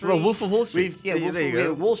Wall Street. Well, Wolf of Wall Street.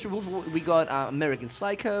 Wall Street, we got American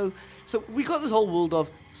Psycho. So we got this whole world of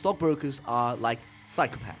stockbrokers are like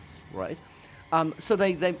psychopaths, right?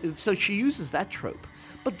 So she uses that trope.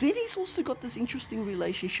 But then he's also got this interesting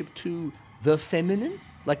relationship to the feminine,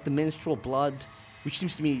 like the menstrual blood, which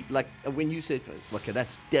seems to me like when you said, okay,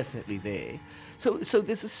 that's definitely there. So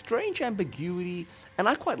there's a strange ambiguity, and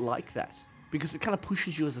I quite like that because it kind of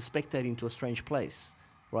pushes you as a spectator into a strange place,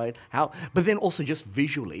 right? But then also just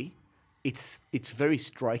visually, it's very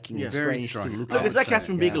striking and strange to look at. Look, it's like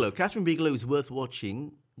Kathryn Bigelow. Kathryn Bigelow is worth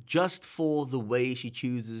watching just for the way she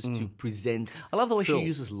chooses to present. I love the way she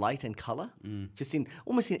uses light and color, just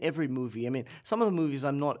almost in every movie. I mean, some of the movies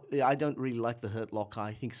I don't really like The Hurt Locker.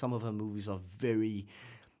 I think some of her movies are very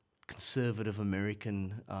conservative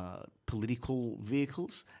American political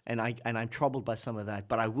vehicles, and I'm troubled by some of that.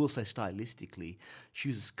 But I will say, stylistically, she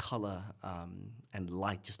uses color and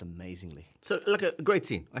light just amazingly. So, like a great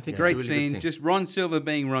scene. I think great it's a really scene. good scene. Just Ron Silver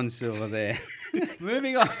being Ron Silver there.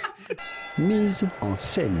 Moving on. Mise en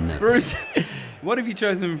scène. Bruce, What have you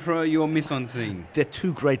chosen for your mise-en-scene? There are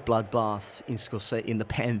two great bloodbaths in the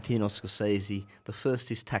pantheon of Scorsese. The first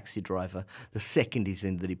is Taxi Driver. The second is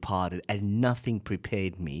in The Departed. And nothing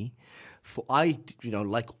prepared me.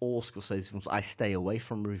 Like all Scorsese films, I stay away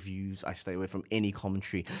from reviews. I stay away from any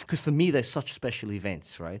commentary. Because for me, they're such special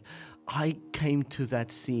events, right? I came to that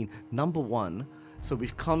scene, number one. So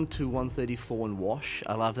we've come to 134 and Wash.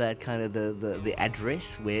 I love that kind of the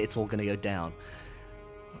address where it's all going to go down.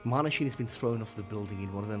 Martin Sheen has been thrown off the building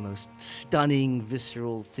in one of the most stunning,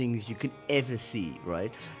 visceral things you can ever see,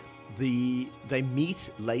 right? They meet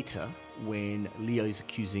later when Leo is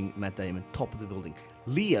accusing Matt Damon, top of the building.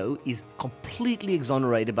 Leo is completely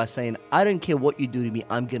exonerated by saying, I don't care what you do to me,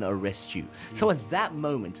 I'm going to arrest you. So at that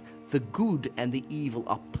moment, the good and the evil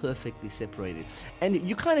are perfectly separated. And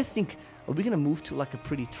you kind of think, are we going to move to like a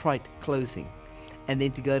pretty trite closing? And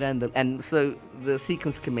then to go down and so the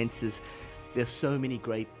sequence commences. There's so many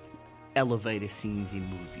great elevator scenes in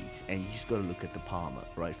movies, and you just got to look at De Palma,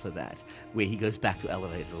 right, for that, where he goes back to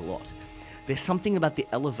elevators a lot. There's something about the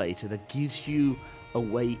elevator that gives you a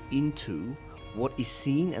way into what is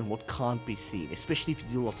seen and what can't be seen, especially if you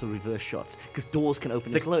do lots of reverse shots, because doors can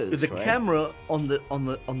open and close. The right? camera on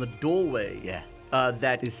the doorway,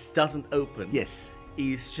 that doesn't open. Yes,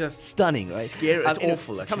 is just stunning, right? Scary. It's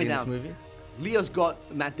awful. It's actually, coming in down. this movie. Leo's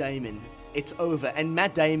got Matt Damon. It's over, and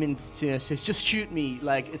Matt Damon says, "Just shoot me!"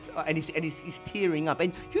 Like and he's tearing up,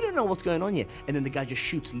 and you don't know what's going on yet. And then the guy just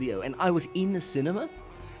shoots Leo, and I was in the cinema,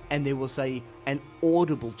 and there was an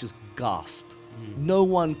audible just gasp. No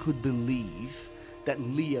one could believe that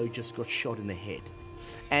Leo just got shot in the head.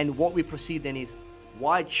 And what we proceed then is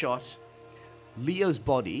wide shot, Leo's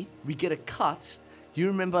body. We get a cut. Do you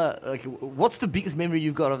remember? Like, what's the biggest memory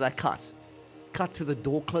you've got of that cut? Cut to the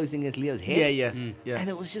door closing as Leo's head. Yeah. And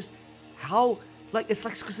it was just. How, it's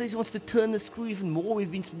like Scorsese wants to turn the screw even more.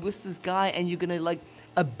 We've been with this guy, and you're going to,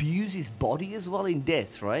 abuse his body as well in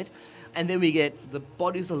death, right? And then we get the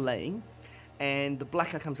bodies are laying, and the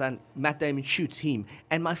black guy comes out, Matt Damon shoots him.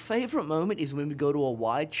 And my favorite moment is when we go to a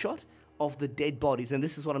wide shot of the dead bodies, and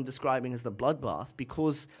this is what I'm describing as the bloodbath,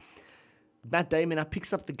 because Matt Damon now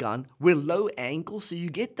picks up the gun. We're low angle, so you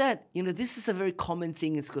get that. This is a very common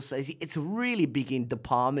thing in Scorsese. It's really big in De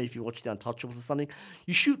Palma, if you watch The Untouchables or something.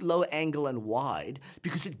 You shoot low angle and wide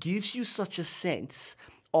because it gives you such a sense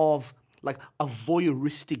of a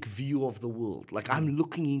voyeuristic view of the world. Like, I'm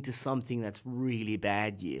looking into something that's really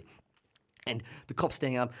bad here. And the cop's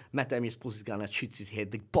standing up, Matt Damon just pulls his gun out, shoots his head.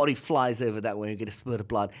 The body flies over that way and you get a spurt of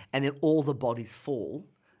blood. And then all the bodies fall,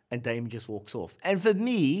 and Damon just walks off. And for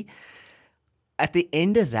me, at the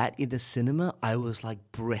end of that in the cinema, I was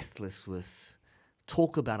breathless with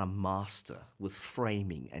talk about a master with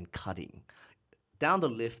framing and cutting. Down the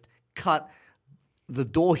lift, cut, the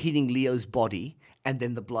door hitting Leo's body, and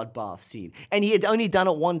then the bloodbath scene. And he had only done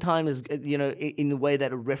it one time, as in the way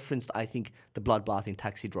that it referenced, I think, the bloodbath in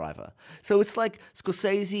Taxi Driver. So it's like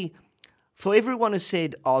Scorsese, for everyone who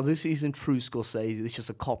said, oh, this isn't true Scorsese, it's just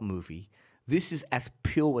a cop movie, this is as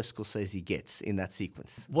pure as Scorsese gets in that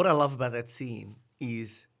sequence. What I love about that scene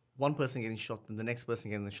is one person getting shot, and the next person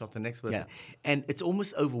getting shot, the next person. Yeah. And it's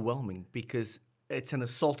almost overwhelming because it's an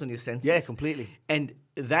assault on your senses. Yeah, completely. And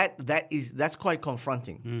that's quite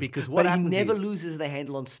confronting because what happens he never loses the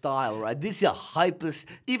handle on style, right? This is a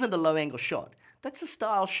even the low angle shot. That's a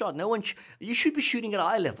style shot. You should be shooting at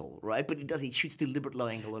eye level, right? But he doesn't. He shoots deliberate low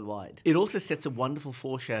angle and wide. It also sets a wonderful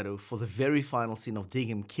foreshadow for the very final scene of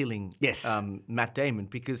Diggum killing Matt Damon,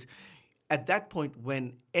 because at that point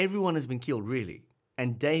when everyone has been killed, really,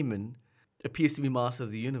 and Damon appears to be master of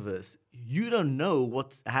the universe, you don't know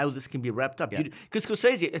how this can be wrapped up. Because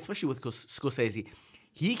Scorsese, especially with Scorsese,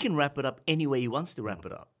 he can wrap it up any way he wants to wrap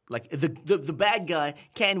it up. Like, the bad guy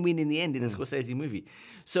can win in the end in a Scorsese movie.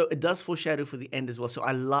 So it does foreshadow for the end as well. So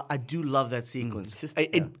I do love that sequence.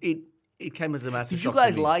 It came as a massive shock to me.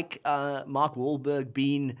 Did you guys like Mark Wahlberg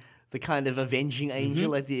being the kind of avenging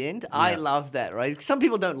angel at the end? Yeah. I love that, right? Some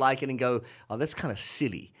people don't like it and go, oh, that's kind of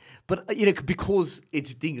silly. But, because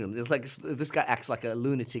it's Diggum. It's like, this guy acts like a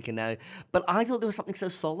lunatic and now. But I thought there was something so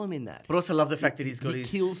solemn in that. But also love the fact that he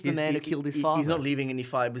kills the man who killed his father. He's not leaving any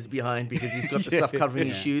fibers behind because he's got the stuff covering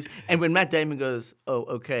his shoes. And when Matt Damon goes, oh,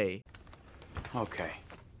 okay. Okay.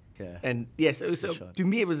 Yeah. And yes, so to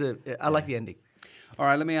me, it was I like the ending. All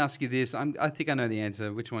right, let me ask you this. I think I know the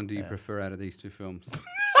answer. Which one do you prefer out of these two films?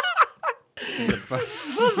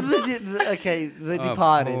 The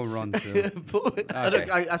Departed. Poor Ron Searle.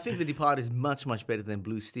 I think The Departed is much, much better than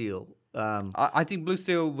Blue Steel. I think Blue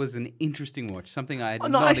Steel was an interesting watch, something I had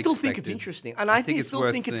not I still expected. think it's interesting. And I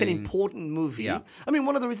still think it's an important movie. Yeah. I mean,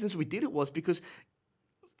 one of the reasons we did it was because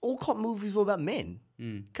all cop movies were about men.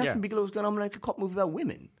 Kathryn Yeah. Bigelow was going to make a cop movie about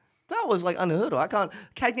women. That was like unheard of. I can't.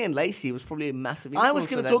 Cagney and Lacey was probably a massive. I was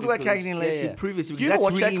going to talk about Cagney and Lacey previously because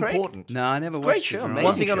that's really important. No, I never It's a watched great show, it. amazing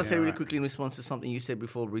One thing I want show. to say really quickly in response to something you said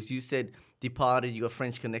before, Bruce, you said Departed, you got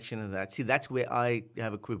French Connection and that. See, that's where I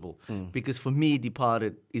have a quibble. Because for me,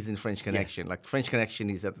 Departed isn't French Connection. Like, French Connection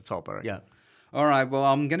is at the top, I reckon. Yeah. All right, well,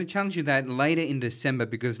 I'm going to challenge you that later in December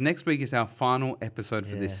because next week is our final episode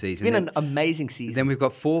for this It's season. been an amazing season. Then we've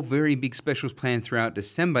got 4 very big specials planned throughout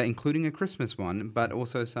December, including a Christmas one, but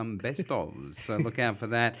also some best-ofs, so look out for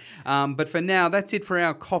that. But for now, that's it for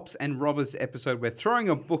our Cops and Robbers episode. We're throwing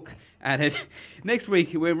a book at it. Next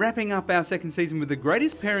week, we're wrapping up our second season with the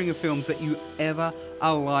greatest pairing of films that you ever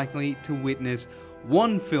are likely to witness.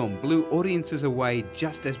 One film blew audiences away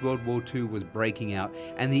just as World War II was breaking out,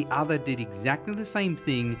 and the other did exactly the same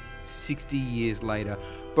thing 60 years later.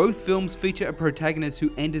 Both films feature a protagonist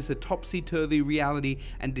who enters a topsy-turvy reality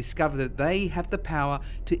and discover that they have the power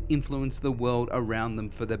to influence the world around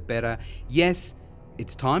them for the better. Yes,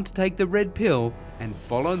 it's time to take the red pill and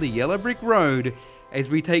follow the yellow brick road as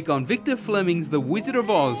we take on Victor Fleming's The Wizard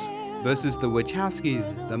of Oz versus the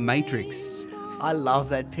Wachowskis' The Matrix. I love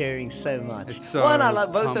that pairing so much. It's so One, I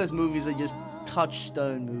love both pumped. those movies are just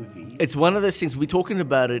touchstone movies. It's one of those things, we're talking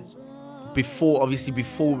about it before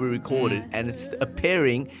we recorded, and it's a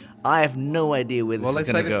pairing. I have no idea where this Well, is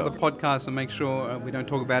let's going save to it go. for the podcast and make sure we don't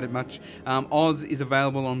talk about it much. Oz is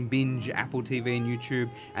available on Binge, Apple TV and YouTube,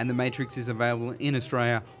 and The Matrix is available in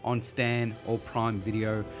Australia on Stan or Prime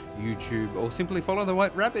Video, YouTube, or simply follow the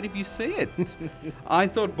White Rabbit if you see it. I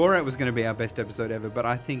thought Borat was going to be our best episode ever, but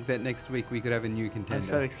I think that next week we could have a new contender. I'm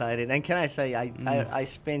so excited. And can I say, I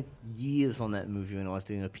spent years on that movie when I was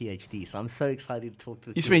doing a PhD, so I'm so excited to talk to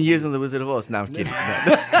the You two spent of years you. on The Wizard of Oz. Now I'm kidding.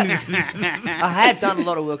 I had done a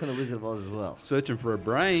lot of work on The Wizard of Oz as well. Searching for a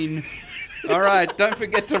brain. All right, don't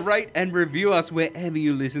forget to rate and review us wherever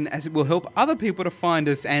you listen, as it will help other people to find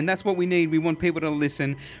us, and that's what we need. We want people to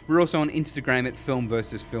listen. We're also on Instagram at Film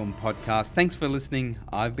vs. Film Podcast. Thanks for listening.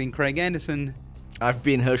 I've been Craig Anderson. I've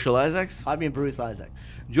been Herschel Isaacs. I've been Bruce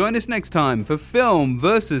Isaacs. Join us next time for Film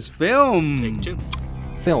vs. Film. Take 2.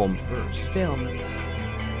 Film versus Film